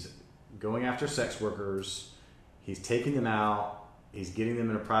 he's going after sex workers. He's taking them out. He's getting them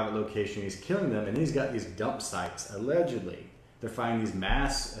in a private location. He's killing them. And he's got these dump sites, allegedly. They're finding these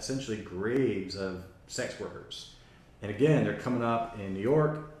mass, essentially, graves of sex workers. And again, they're coming up in New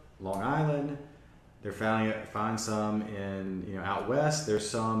York, Long Island... They're find some in out west. There's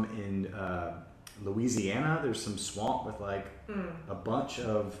some in Louisiana. There's some swamp with a bunch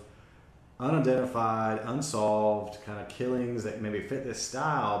of unidentified, unsolved kind of killings that maybe fit this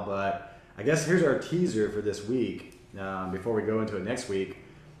style. But I guess here's our teaser for this week. Before we go into it next week,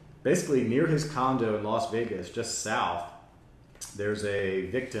 basically near his condo in Las Vegas, just south, there's a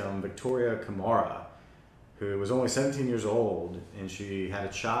victim, Victoria Camara, who was only 17 years old, and she had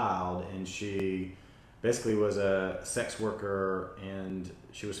a child, and she basically was a sex worker, and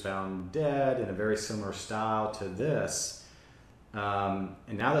she was found dead in a very similar style to this. And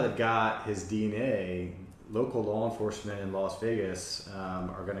now that they've got his DNA, local law enforcement in Las Vegas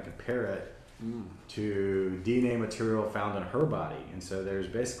are going to compare it to DNA material found in her body. And so there's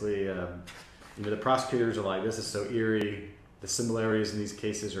basically, the prosecutors are like, this is so eerie. The similarities in these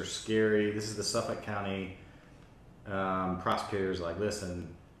cases are scary. This is the Suffolk County prosecutors like, listen,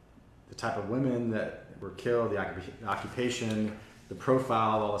 the type of women that were killed, the occupation, the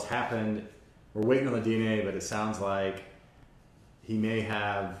profile, all this happened. We're waiting on the DNA, but it sounds like he may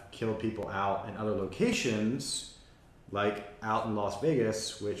have killed people out in other locations, like out in Las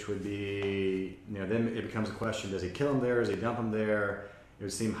Vegas, which would be, then it becomes a question, does he kill them there? Does he dump them there? It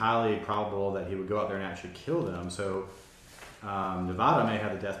would seem highly probable that he would go out there and actually kill them. So Nevada may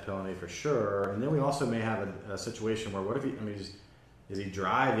have the death penalty for sure. And then we also may have a situation where what if Is he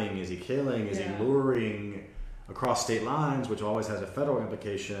driving? Is he killing? Is he luring across state lines, which always has a federal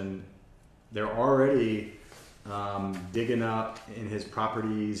implication? They're already digging up in his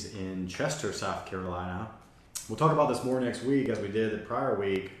properties in Chester, South Carolina. We'll talk about this more next week as we did the prior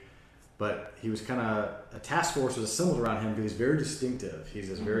week, but he was a task force was assembled around him because he's very distinctive. He's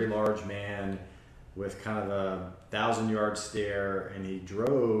this very large man with kind of a 1,000-yard stare, and he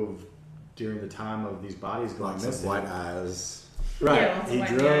drove during the time of these bodies going missing. Lots of white eyes. Right. Yeah,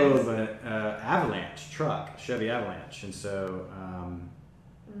 he drove an Avalanche truck, Chevy Avalanche, and so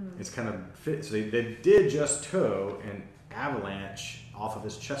it's kind of fit. So they did just tow an Avalanche off of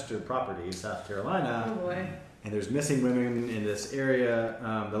his Chester property in South Carolina. Oh boy. And there's missing women in this area.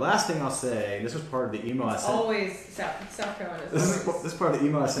 The last thing I'll say, and this was part of the email I sent. Always South Carolina. This is part of the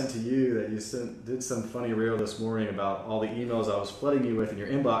email I sent to you that you did some funny reel this morning about all the emails I was flooding you with in your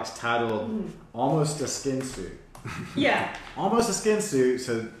inbox titled "Almost a Skin Suit." Yeah. Almost a skin suit.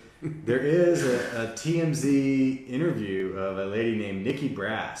 So there is a TMZ interview of a lady named Nikki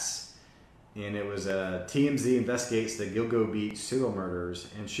Brass, and it was TMZ investigates the Gilgo Beach serial murders,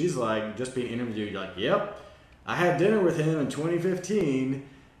 and she's like just being interviewed like, "Yep, I had dinner with him in 2015."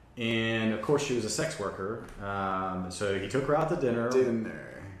 And of course she was a sex worker, so he took her out to dinner,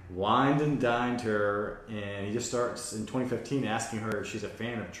 wined and dined her, and he just starts in 2015 asking her if she's a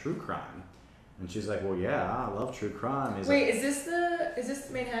fan of true crime. And she's like, "Well, yeah, I love true crime." He's Wait, like, is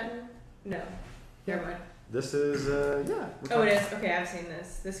this Manhattan? No. Never mind. This is, yeah. Oh, it is? Okay, I've seen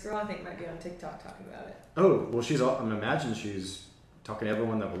this. This girl, I think, might be on TikTok talking about it. Oh, well, I imagine she's talking to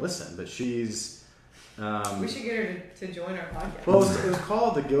everyone that will listen, but she's... we should get her to join our podcast. Well, it was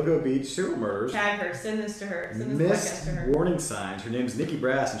called the Gilgo Beach Serial Murders. Tag her. Send this to her. Send this podcast to her. Missed warning signs. Her name's Nikki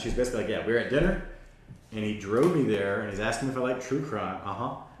Brass, and she's basically like, "Yeah, we were at dinner, and he drove me there, and he's asking me if I like true crime.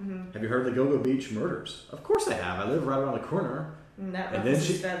 Have you heard of the Gilgo Beach murders? Of course I have. I live right around the corner." And that And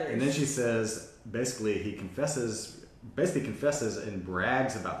then she says, basically confesses and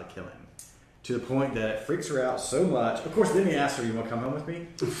brags about the killing to the point that it freaks her out so much. Of course, then he asks her, "You want to come home with me?"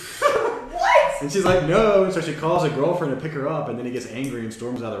 What? And she's like, "No." And so she calls a girlfriend to pick her up, and then he gets angry and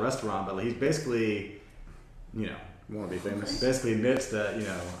storms out of the restaurant. But he's basically, Want to be famous? basically admits that,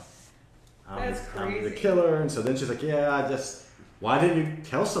 I'm the killer. And so then she's like, "Yeah, why didn't you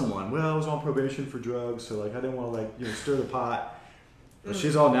tell someone?" "Well, I was on probation for drugs, so I didn't want to stir the pot." But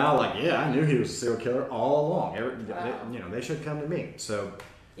she's all now like, "Yeah, I knew he was a serial killer all along. They should come to me." So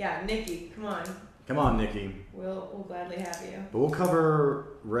yeah, Nikki, come on. come on, Nikki. We'll gladly have you. But we'll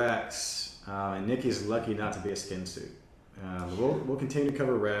cover Rex, and Nikki's lucky not to be a skin suit. We'll continue to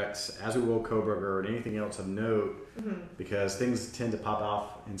cover Rex, as we will Kohberger and anything else of note, because things tend to pop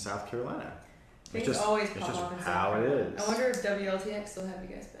off in South Carolina. Things always pop off in South Carolina. It is. I wonder if WLTX still have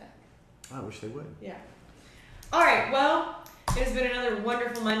you guys back. I wish they would. Yeah. All right. Well, it has been another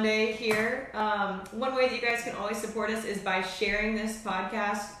wonderful Monday here. One way that you guys can always support us is by sharing this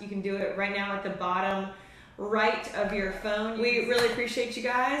podcast. You can do it right now at the bottom right of your phone. We really appreciate you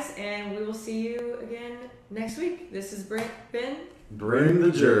guys, and we will see you again next week. This is Ben. Bring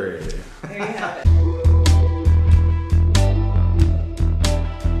the jury. There you have it.